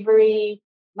delivery,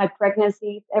 my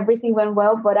pregnancy, everything went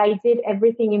well, but I did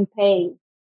everything in pain.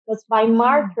 Because my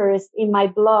markers in my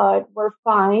blood were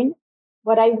fine,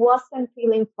 but I wasn't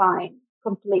feeling fine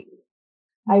completely.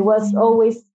 I was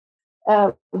always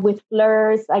with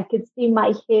flares. I could see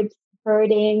my hips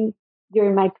hurting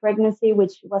during my pregnancy,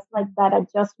 which was like that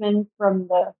adjustment from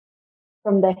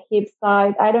the hip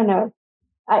side. I don't know.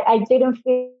 I didn't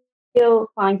feel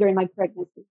fine during my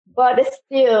pregnancy. But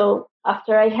still,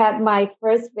 after I had my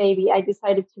first baby, I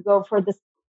decided to go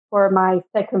for my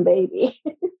second baby.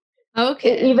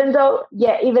 Okay. Even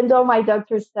though my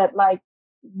doctor said like,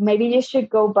 maybe you should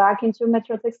go back into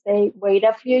methotrexate, wait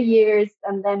a few years,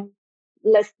 and then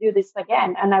let's do this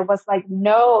again. And I was like,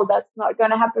 no, that's not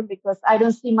going to happen because I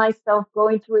don't see myself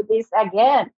going through this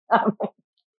again.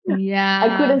 Yeah.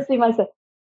 I couldn't see myself.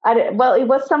 Well, it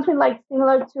was something like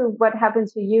similar to what happened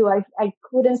to you. I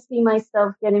couldn't see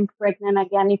myself getting pregnant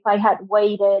again if I had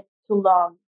waited too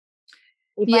long.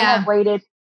 If I had waited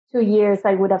 2 years,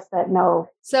 I would have said no.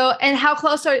 So, and how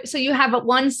close so you have a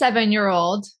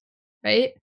 7-year-old,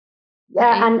 right?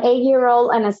 Yeah, an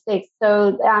 8-year-old and a 6.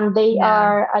 So, they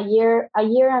are a year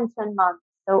and 10 months.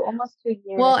 So almost 2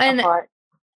 years apart.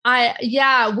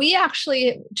 We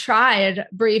actually tried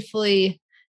briefly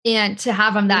and to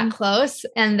have them that close.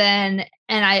 And then,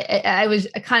 I was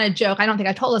a kind of joke. I don't think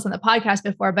I told this on the podcast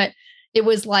before, but it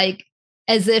was like,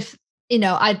 as if,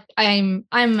 I'm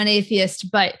an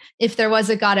atheist, but if there was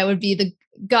a God, it would be the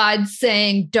God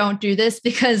saying, don't do this,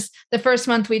 because the first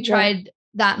month we tried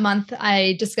that month,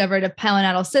 I discovered a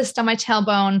pilonidal cyst on my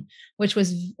tailbone, which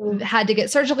had to get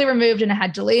surgically removed, and it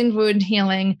had delayed wound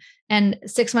healing. And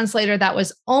 6 months later, that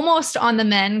was almost on the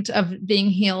mend of being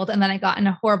healed. And then I got in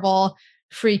a horrible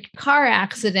freak car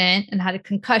accident and had a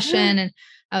concussion. And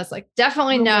I was like,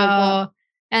 definitely no.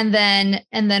 And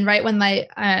then right when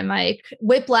my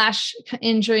whiplash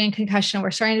injury and concussion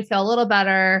were starting to feel a little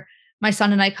better, my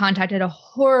son and I contacted a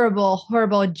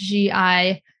horrible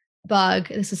GI bug.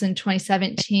 This was in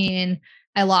 2017.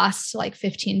 I lost like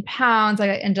 15 pounds. I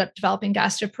ended up developing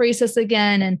gastroparesis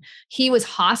again. And he was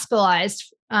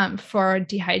hospitalized for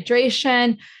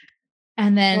dehydration.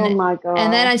 And then, oh my God.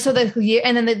 And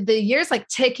then the years like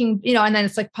ticking, and then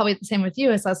it's like probably the same with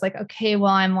you. So I was like, okay,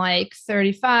 well, I'm like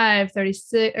 35,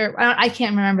 36, or I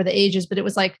can't remember the ages, but it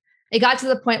was like, it got to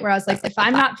the point where I was like, if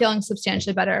I'm not feeling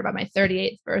substantially better by my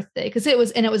 38th birthday, because it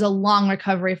was a long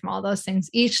recovery from all those things.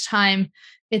 Each time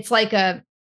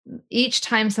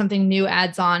something new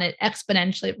adds on, it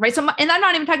exponentially, right? So, and I'm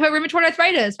not even talking about rheumatoid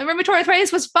arthritis. My rheumatoid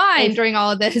arthritis was fine during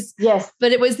all of this. Yes.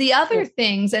 But it was the other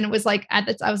things. And it was like, I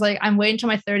was like, I'm waiting until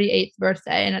my 38th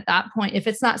birthday. And at that point, if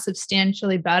it's not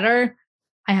substantially better,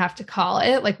 I have to call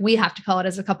it. Like, we have to call it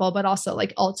as a couple, but also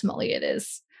like ultimately it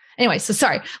is. Anyway, so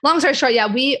sorry, long story short. Yeah.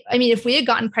 If we had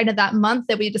gotten pregnant that month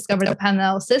that we discovered the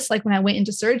pilonidal cyst, like when I went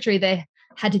into surgery, they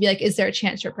had to be like, is there a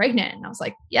chance you're pregnant? And I was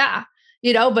like, yeah.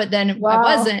 But then I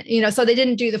wasn't, so they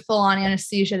didn't do the full on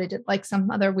anesthesia. They did like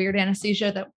some other weird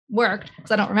anesthesia that worked,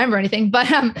 because I don't remember anything, but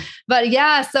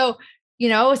yeah. So,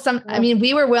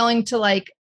 we were willing to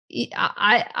like,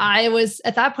 I was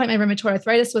at that point, my rheumatoid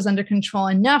arthritis was under control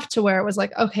enough to where it was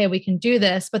like, okay, we can do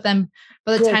this. But then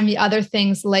by the time the other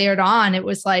things layered on, it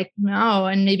was like, no.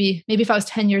 And maybe if I was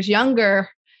 10 years younger,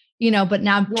 but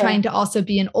now trying to also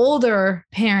be an older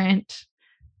parent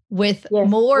with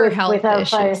more health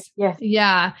issues. Yes.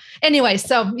 Yeah. Anyway,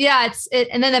 so yeah,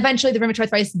 and then eventually the rheumatoid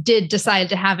arthritis did decide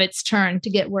to have its turn to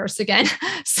get worse again.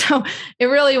 So it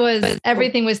really was,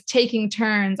 everything was taking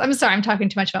turns. I'm sorry, I'm talking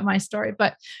too much about my story,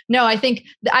 but no, I think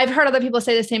I've heard other people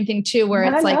say the same thing too, where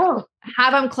it's like,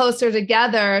 have them closer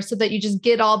together so that you just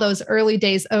get all those early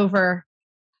days over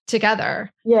together.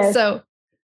 Yes.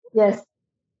 Yes.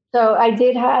 So I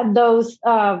did have those,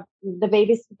 the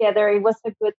babies together. It was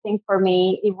a good thing for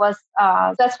me. It was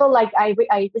successful. Like I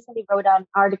recently wrote an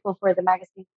article for the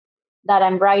magazine that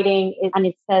I'm writing, and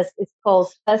it says it's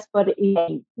called Success, but it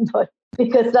ain't.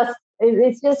 Because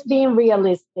it's just being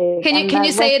realistic. Can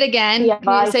you say it again?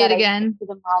 Can you say it again? To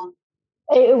the mom.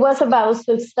 It was about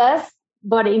success,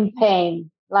 but in pain.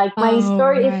 Like my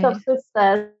story is of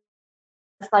success.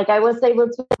 Like I was able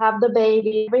to have the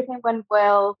baby, everything went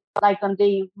well. Like on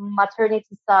the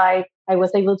maternity side, I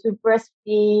was able to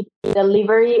breastfeed,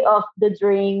 delivery of the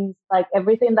dreams, like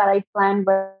everything that I planned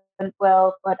went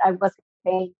well, but I was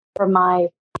in pain from my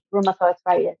rheumatoid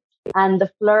arthritis. And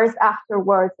the flares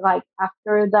afterwards, like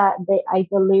after that, I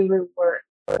delivered were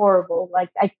horrible. Like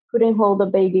I couldn't hold the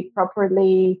baby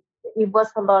properly. It was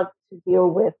a lot to deal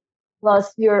with.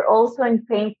 Plus, you're also in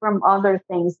pain from other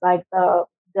things like the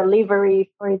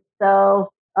delivery for itself,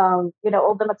 all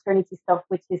the maternity stuff,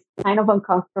 which is kind of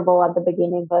uncomfortable at the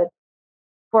beginning. But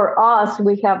for us,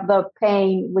 we have the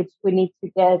pain, which we need to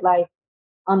get like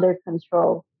under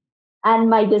control. And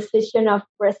my decision of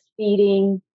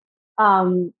breastfeeding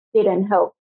didn't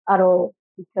help at all,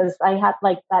 because I had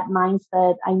like that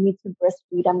mindset, I need to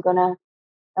breastfeed. I'm going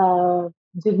to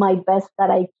do my best that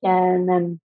I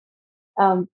can.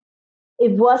 And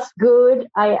it was good.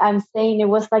 I'm saying it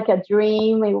was like a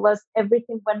dream.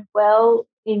 Everything went well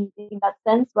in that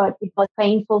sense, but it was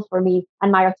painful for me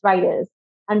and my arthritis.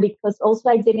 And because also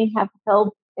I didn't have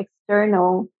help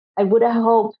external, I would have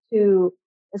hoped to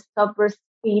stop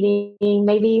breastfeeding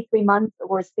maybe 3 months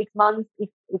or 6 months if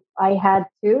I had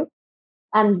to.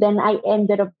 And then I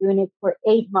ended up doing it for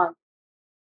 8 months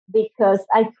because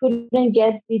I couldn't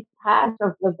get detached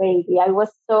of the baby. I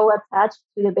was so attached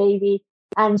to the baby.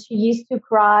 And she used to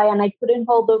cry, and I couldn't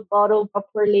hold the bottle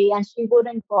properly, and she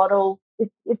wouldn't bottle.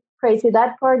 It's crazy.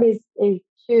 That part is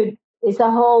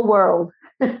a whole world,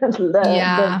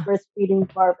 the breastfeeding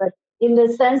part. But in the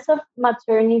sense of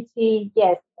maternity,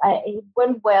 yes, it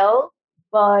went well,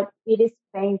 but it is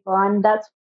painful. And that's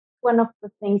one of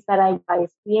the things that I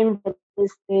advise, being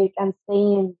realistic and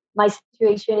saying my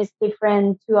situation is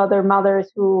different to other mothers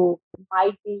who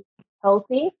might be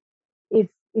healthy.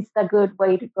 It's a good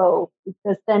way to go,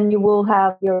 because then you will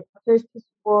have your doctors to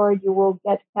support, you will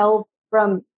get help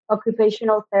from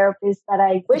occupational therapists that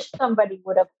I wish somebody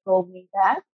would have told me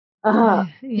that.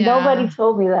 Nobody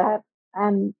told me that.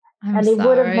 And I'm And it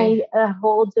would have sorry. made a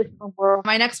whole different world.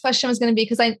 My next question was going to be,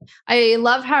 because I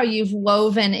love how you've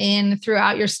woven in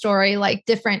throughout your story, like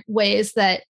different ways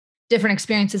that different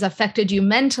experiences affected you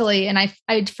mentally. And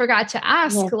I forgot to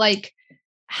ask, Yes. like,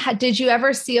 did you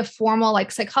ever see a formal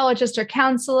like psychologist or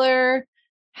counselor?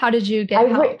 How did you get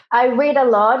help? I read a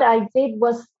lot. I did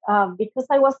was because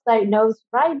I was diagnosed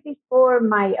right before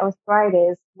my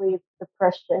arthritis with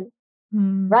depression,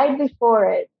 Hmm. right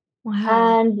before it.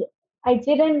 Wow. And it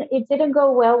didn't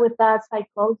go well with that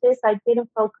psychologist. I didn't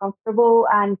feel comfortable.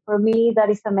 And for me, that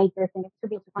is a major thing to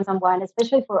be able to find someone,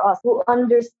 especially for us who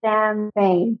understand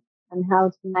pain and how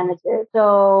to manage it.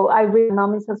 So I read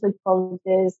mom is a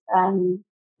psychologist, and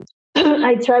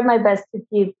I tried my best to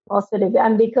keep positive.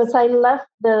 And because I left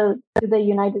to the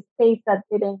United States, that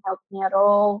didn't help me at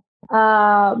all.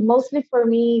 Mostly for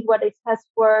me, what it has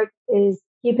worked is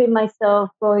keeping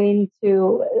myself going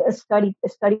to study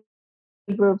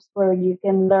groups where you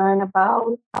can learn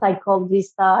about psychology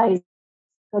side,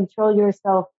 control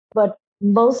yourself, but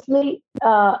mostly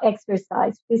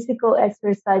exercise, physical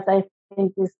exercise. I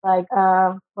think is like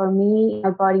for me,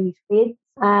 my body fits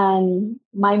and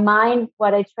my mind.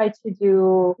 What I try to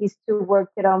do is to work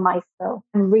it on myself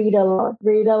and read a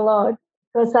lot.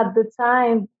 Because at the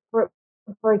time,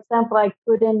 for example, I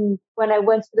couldn't when I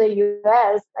went to the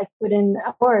US, I couldn't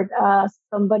afford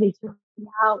somebody to help me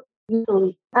out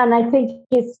easily. And I think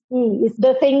it's key. It's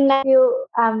the thing that you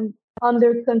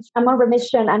under control. I'm on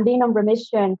remission, and being on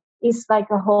remission is like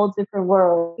a whole different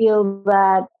world. Feel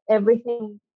that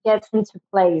everything gets into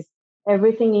place,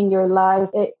 everything in your life.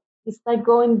 It's like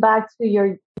going back to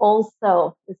your old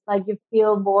self. It's like you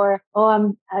feel more,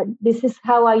 oh, this is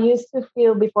how I used to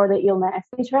feel before the illness.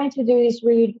 I'm trying to do is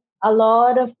read a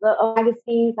lot of the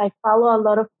magazines. I follow a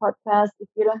lot of podcasts. If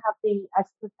you don't have the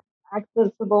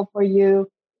accessible for you,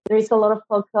 there is a lot of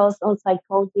podcasts on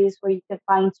psychologists where you can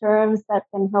find terms that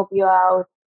can help you out.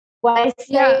 What I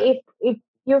Yeah. say, if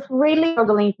you're really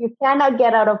struggling, if you cannot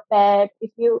get out of bed,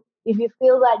 if you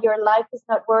feel that your life is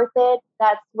not worth it,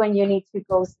 that's when you need to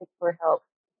go seek for help.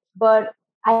 But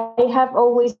I have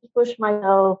always pushed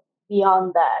myself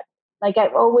beyond that. Like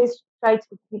I've always tried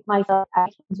to keep myself, I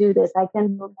can do this, I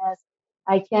can do this,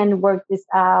 I can work this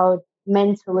out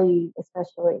mentally,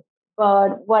 especially.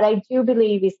 But what I do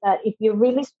believe is that if you're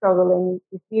really struggling,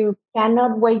 if you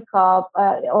cannot wake up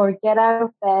or get out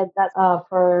of bed, that's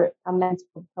for a mental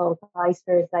health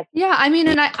advisor. Like, Yeah. I mean,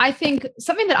 and I think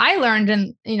something that I learned,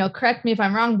 and, correct me if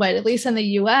I'm wrong, but at least in the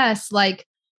US, like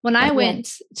when I yes, went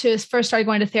to first started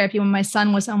going to therapy when my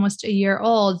son was almost a year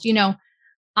old,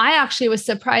 I actually was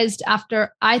surprised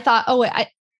after I thought, oh, wait,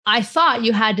 I thought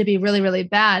you had to be really, really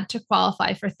bad to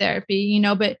qualify for therapy,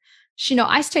 but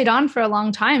I stayed on for a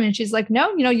long time, and she's like,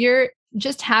 no, you're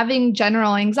just having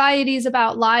general anxieties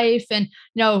about life. And,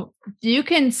 you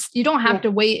don't have yes,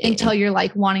 to wait until you're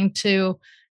like wanting to,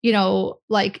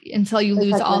 like until you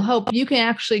lose all exactly. hope. You can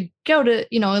actually go to,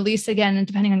 at least again, and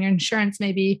depending on your insurance,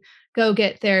 maybe go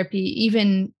get therapy,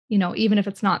 even if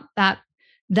it's not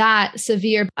that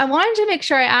severe. I wanted to make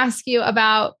sure I ask you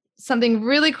about something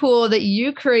really cool that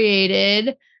you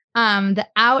created. The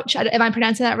Ouch, am I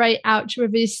pronouncing that right? Ouch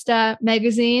Revista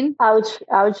magazine. Ouch,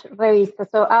 revista.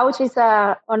 So ouch is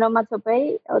a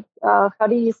onomatopoeia. How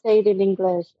do you say it in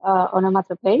English?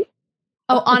 Onomatopoeia.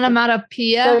 Oh, So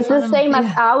onomatopoeia. it's the same as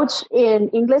ouch in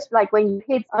English, like when you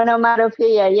hit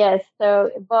onomatopoeia, yes.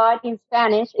 So, but in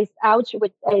Spanish, it's ouch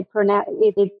with a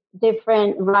it's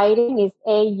different writing. It's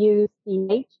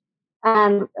AUCH,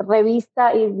 and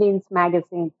revista it means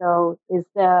magazine. So it's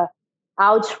the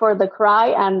ouch for the cry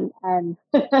and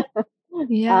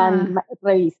Yeah. and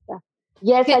revista.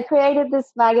 Yes, I created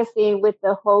this magazine with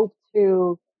the hope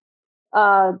to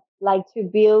like to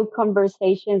build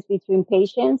conversations between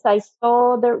patients. I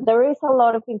saw there is a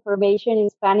lot of information in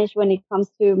Spanish when it comes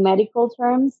to medical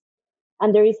terms,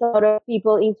 and there is a lot of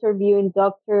people interviewing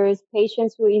doctors,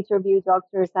 patients who interview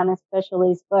doctors and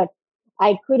specialists, but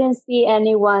I couldn't see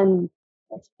anyone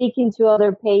speaking to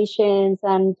other patients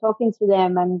and talking to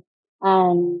them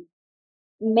and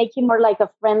making more like a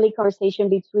friendly conversation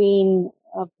between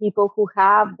people who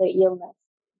have the illness.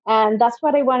 And that's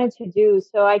what I wanted to do.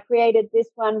 So I created this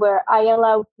one where I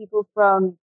allow people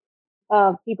from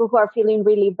people who are feeling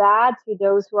really bad to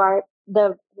those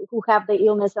who have the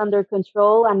illness under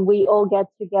control, and we all get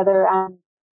together and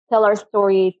tell our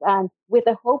stories, and with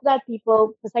the hope that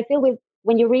people, because I feel with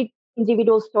when you read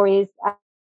individual stories,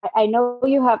 I know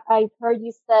I've heard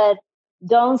you said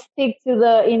don't stick to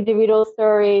the individual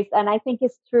stories, and I think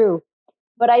it's true.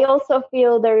 But I also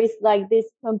feel there is like this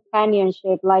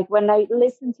companionship. Like when I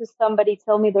listen to somebody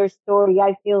tell me their story,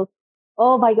 I feel,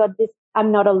 oh my God,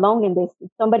 I'm not alone in this.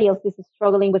 Somebody else is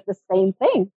struggling with the same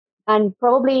thing. And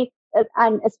probably,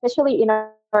 and especially in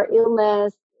our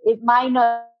illness, it might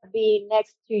not be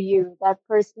next to you. That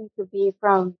person could be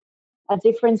from a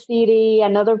different city,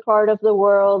 another part of the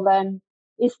world. And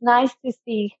it's nice to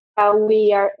see how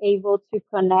we are able to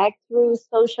connect through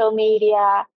social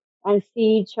media and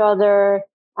see each other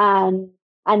and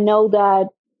know that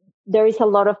there is a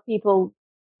lot of people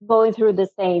going through the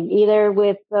same, either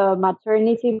with the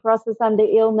maternity process and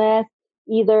the illness,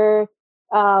 either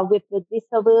with the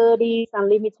disabilities and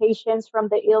limitations from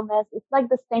the illness. It's like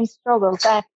the same struggles.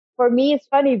 And for me, it's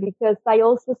funny because I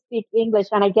also speak English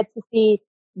and I get to see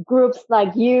groups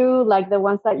like you, like the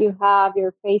ones that you have,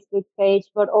 your Facebook page,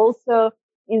 but also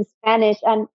in Spanish.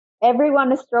 And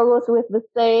everyone struggles with the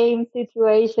same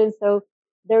situation. So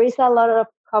there is a lot of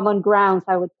common grounds,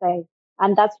 I would say.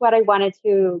 And that's what I wanted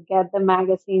to get the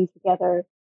magazine together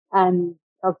and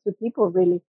talk to people,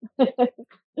 really.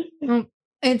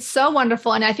 It's so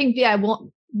wonderful. And I think,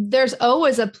 there's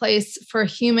always a place for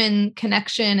human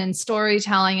connection and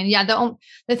storytelling. And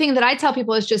the thing that I tell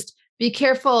people is just be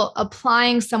careful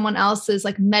applying someone else's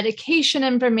like medication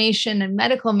information and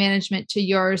medical management to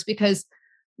yours, because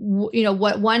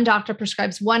what one doctor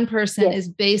prescribes one person is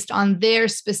based on their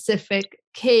specific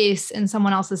case, and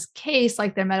someone else's case,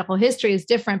 like their medical history, is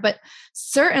different. But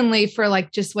certainly for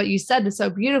like just what you said is so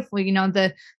beautiful,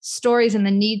 the stories and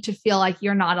the need to feel like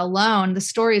you're not alone. The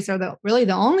stories are really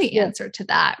the only answer to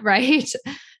that, right?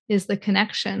 Is the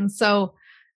connection. So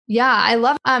yeah, I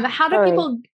love, how do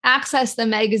people access the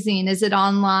magazine? Is it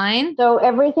online? So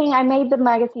I made the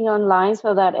magazine online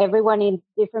so that everyone in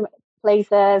different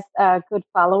places could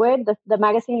follow it. The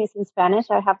magazine is in Spanish,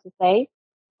 I have to say.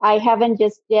 I haven't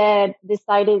just yet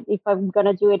decided if I'm going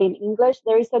to do it in English.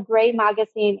 There is a great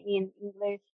magazine in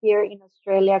English here in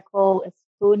Australia called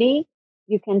Spoonie.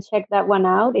 You can check that one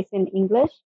out. It's in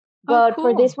English. But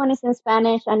for this one, it's in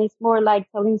Spanish, and it's more like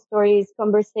telling stories,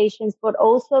 conversations, but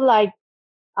also like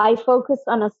I focus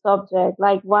on a subject.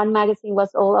 Like one magazine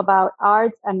was all about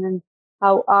art and then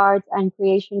how art and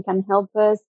creation can help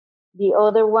us. The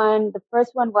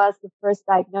first one was the first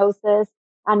diagnosis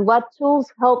and what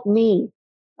tools help me.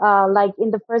 Like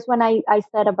in the first one, I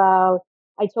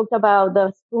talked about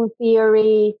the spoon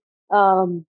theory.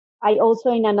 I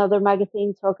also in another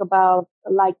magazine talk about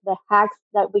like the hacks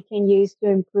that we can use to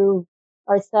improve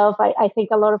ourselves. I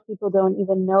think a lot of people don't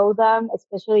even know them,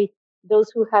 especially those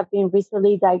who have been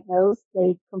recently diagnosed.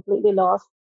 They completely lost.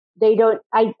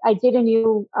 I didn't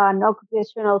knew an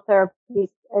occupational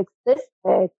therapist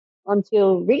existed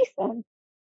until recent.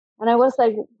 And I was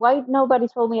like, why nobody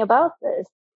told me about this?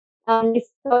 And it's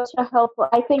such a helpful,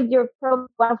 I think you're probably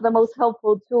one of the most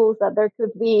helpful tools that there could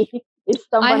be is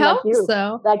someone like you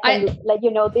that can let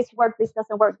you know this works, this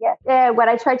doesn't work yet. Yeah, what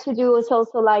I try to do is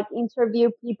also like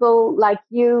interview people like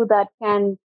you that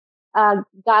can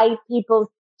guide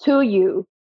people to you.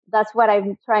 That's what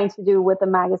I'm trying to do with the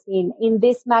magazine. In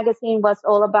this magazine was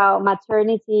all about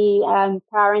maternity and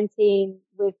parenting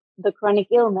with the chronic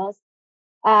illness.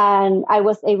 And I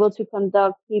was able to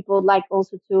conduct people like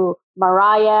also to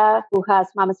Mariah, who has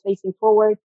Mamas Facing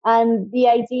Forward. And the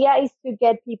idea is to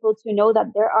get people to know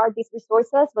that there are these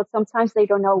resources, but sometimes they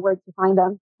don't know where to find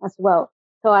them as well.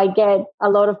 So I get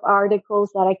a lot of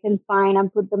articles that I can find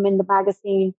and put them in the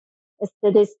magazine,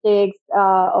 statistics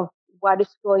of what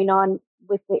is going on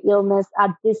with the illness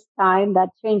at this time. That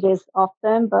changes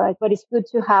often, but it's good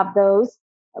to have those.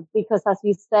 Because as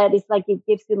you said, it's like it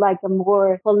gives you like a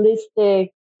more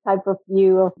holistic type of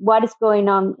view of what is going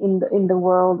on in the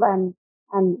world and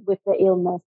with the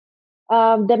illness.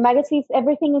 The magazines,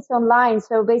 everything is online.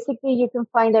 So basically you can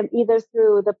find them either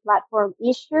through the platform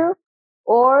Issue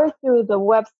or through the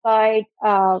website,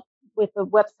 with the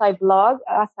website blog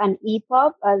as an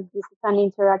EPUB. This is an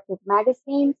interactive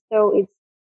magazine. So it's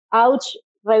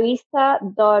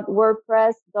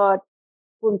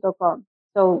ouchrevista.wordpress.com.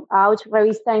 So Ouch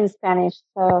Revista in Spanish.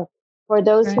 So for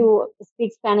those who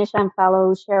speak Spanish and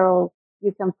follow Cheryl,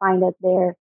 you can find it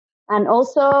there. And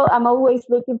also, I'm always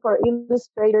looking for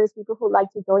illustrators, people who like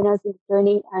to join us in the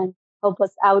journey and help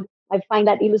us out. I find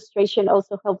that illustration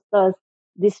also helps us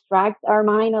distract our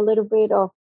mind a little bit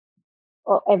of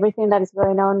everything that is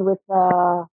going on with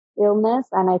illness.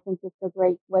 And I think it's a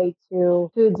great way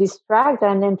to distract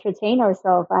and entertain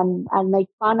ourselves and make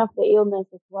fun of the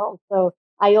illness as well. So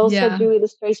I also do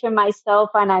illustration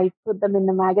myself, and I put them in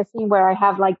the magazine where I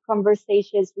have like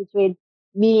conversations between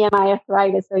me and my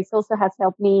arthritis. So it also has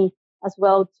helped me as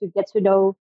well to get to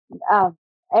know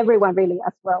everyone really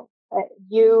as well.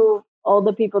 You all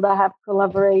the people that have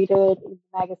collaborated in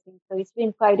the magazine. So it's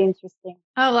been quite interesting.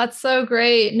 Oh, that's so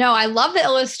great. No, I love the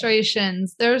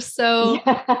illustrations. They're so,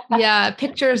 yeah,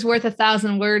 pictures worth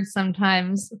 1,000 words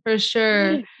sometimes, for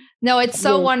sure. No, it's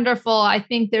so wonderful. I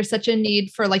think there's such a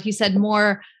need for, like you said,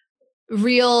 more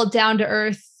real down to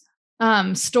earth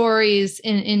stories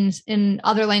in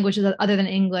other languages other than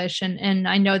English. And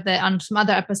I know that on some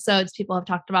other episodes, people have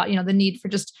talked about, the need for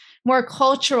just more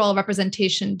cultural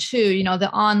representation too.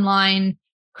 The online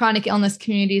chronic illness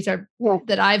communities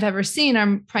that I've ever seen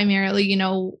are primarily,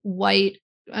 white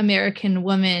American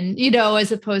women,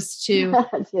 as opposed to,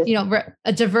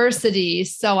 a diversity.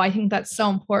 So I think that's so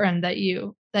important that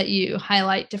you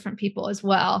highlight different people as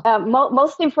well.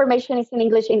 Most information is in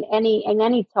English in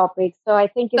any topic. So I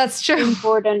think it's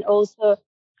important also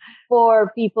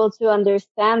for people to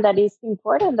understand that it's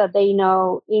important that they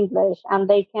know English and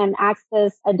they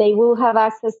will have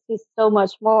access to so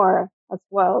much more as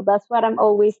well. That's what I'm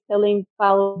always telling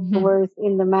followers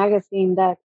in the magazine,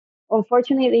 that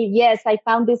unfortunately, yes, I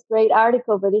found this great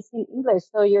article, but it's in English.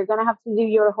 So you're going to have to do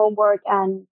your homework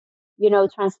and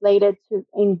translate it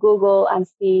in Google and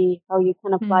see how you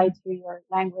can apply it to your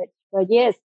language. But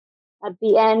yes, at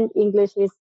the end, English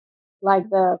is like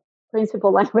the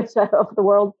principal language of the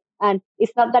world. And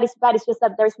it's not that it's bad, it's just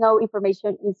that there's no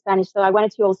information in Spanish. So I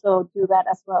wanted to also do that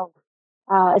as well,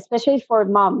 especially for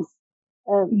moms.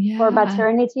 For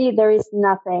maternity, there is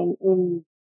nothing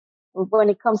when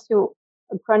it comes to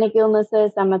chronic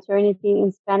illnesses and maternity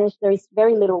in Spanish, there is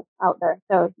very little out there.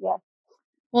 So yeah.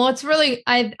 Well, it's really,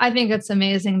 I think it's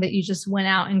amazing that you just went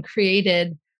out and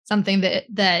created something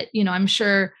that, I'm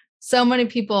sure so many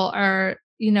people are,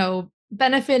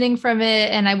 benefiting from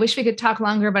it. And I wish we could talk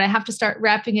longer, but I have to start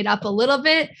wrapping it up a little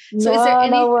bit. So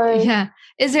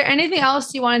is there anything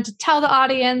else you wanted to tell the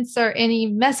audience or any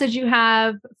message you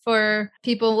have for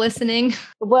people listening?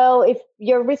 Well, if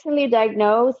you're recently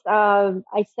diagnosed,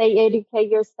 I say educate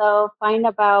yourself, find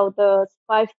about the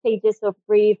 5 stages of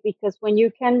grief, because when you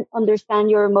can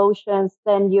understand your emotions,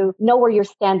 then you know where you're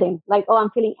standing. Like, oh,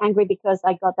 I'm feeling angry because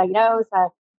I got diagnosed,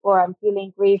 or I'm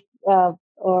feeling grief or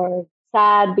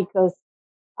sad because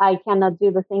I cannot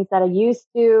do the things that I used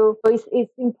to. So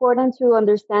it's important to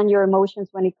understand your emotions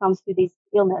when it comes to this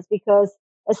illness, because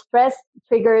stress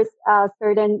triggers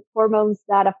certain hormones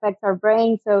that affect our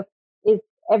brain. So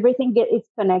everything is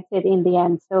connected in the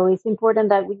end. So it's important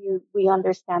that we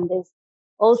understand this.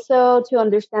 Also, to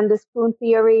understand the spoon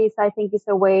theories, I think is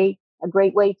a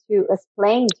great way to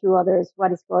explain to others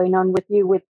what is going on with you,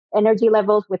 with energy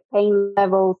levels, with pain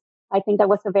levels. I think that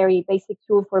was a very basic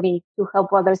tool for me to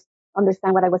help others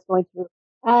understand what I was going through.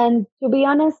 And to be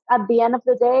honest, at the end of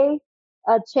the day,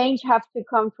 change has to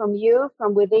come from you,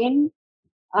 from within.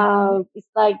 It's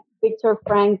like Viktor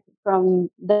Frank from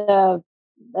the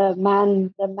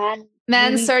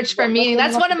Man's Search for Meaning.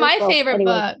 That's one of my favorite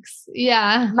books.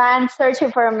 Yeah. Man's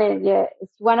Searching for Meaning. Yeah.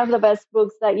 It's one of the best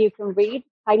books that you can read.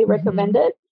 Highly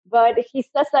recommended. But he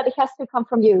says that it has to come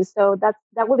from you. So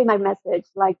that would be my message.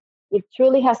 Like, it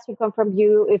truly has to come from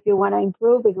you if you want to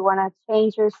improve, if you want to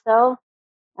change yourself,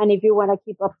 and if you want to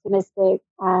keep optimistic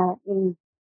in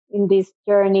this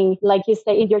journey, like you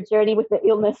say, in your journey with the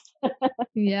illness.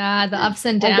 Yeah, the ups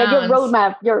and downs. And then your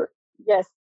roadmap,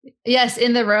 Yes,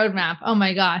 in the roadmap. Oh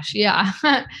my gosh, yeah.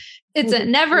 It's a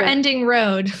never-ending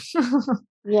road.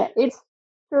 Yeah, it's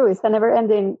true. It's a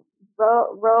never-ending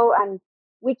road, and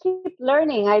we keep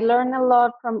learning. I learn a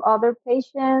lot from other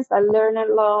patients. I learn a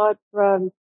lot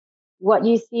from what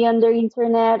you see on the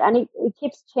internet, and it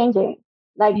keeps changing.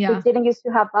 Like, we didn't used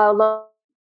to have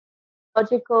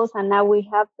biologicals, and now we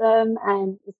have them,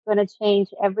 and it's going to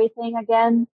change everything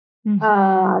again.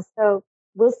 So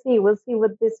we'll see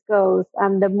what this goes.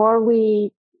 And the more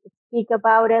we speak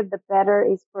about it, the better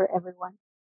it's for everyone.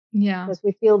 Yeah. Because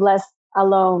we feel less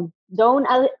alone. Don't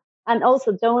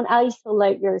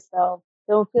isolate yourself.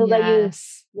 Don't feel that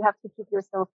you have to keep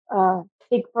yourself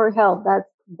seek for help. That's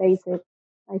basic,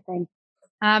 I think.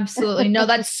 Absolutely. No,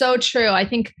 that's so true. I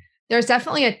think there's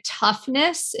definitely a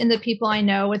toughness in the people I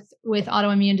know with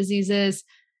autoimmune diseases,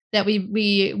 that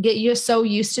we get so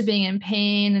used to being in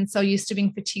pain and so used to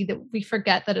being fatigued that we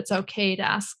forget that it's okay to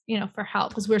ask, for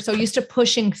help, because we're so used to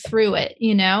pushing through it,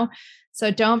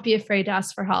 So don't be afraid to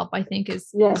ask for help, I think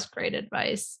is great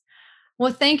advice.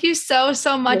 Well, thank you so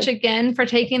much again for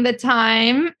taking the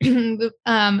time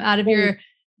out of your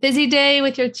busy day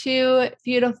with your 2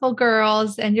 beautiful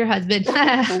girls and your husband.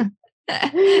 Thank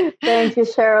you,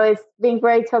 Cheryl. It's been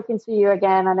great talking to you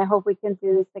again, and I hope we can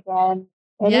do this again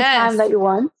anytime that you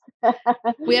want.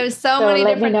 We have so many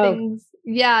different things.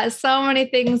 Yeah, so many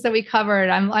things that we covered.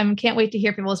 I can't wait to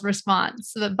hear people's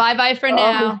response. But bye for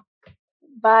now.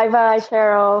 Bye,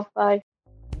 Cheryl. Bye.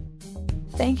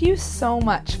 Thank you so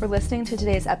much for listening to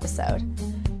today's episode.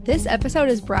 This episode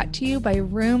is brought to you by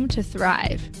Room to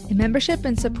Thrive, a membership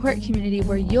and support community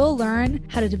where you'll learn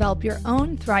how to develop your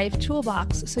own Thrive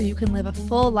toolbox so you can live a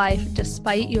full life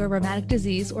despite your rheumatic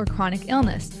disease or chronic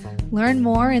illness. Learn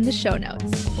more in the show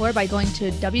notes or by going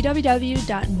to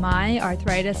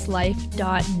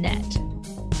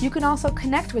www.myarthritislife.net. You can also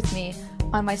connect with me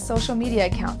on my social media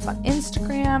accounts on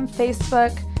Instagram,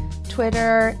 Facebook,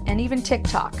 Twitter, and even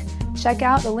TikTok. Check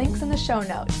out the links in the show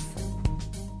notes.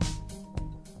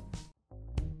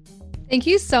 Thank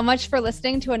you so much for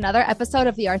listening to another episode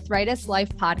of the Arthritis Life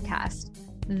podcast.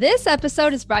 This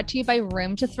episode is brought to you by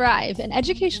Room to Thrive, an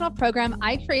educational program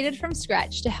I created from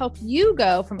scratch to help you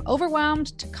go from overwhelmed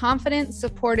to confident,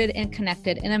 supported, and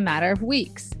connected in a matter of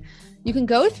weeks. You can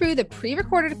go through the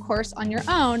pre-recorded course on your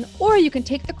own, or you can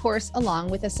take the course along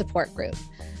with a support group.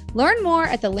 Learn more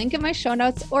at the link in my show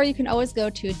notes, or you can always go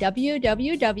to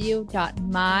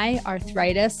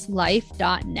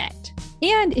www.myarthritislife.net.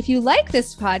 And if you like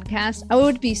this podcast, I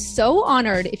would be so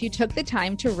honored if you took the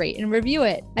time to rate and review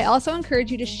it. I also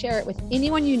encourage you to share it with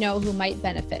anyone you know who might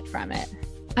benefit from it.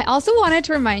 I also wanted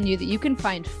to remind you that you can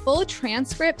find full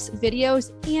transcripts,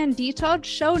 videos, and detailed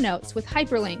show notes with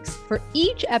hyperlinks for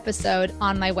each episode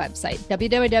on my website,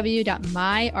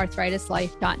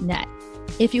 www.myarthritislife.net.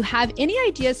 If you have any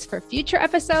ideas for future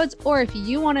episodes, or if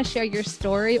you want to share your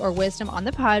story or wisdom on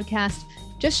the podcast,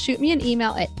 just shoot me an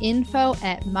email at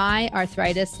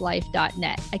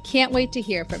info@myarthritislife.net. I can't wait to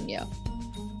hear from you.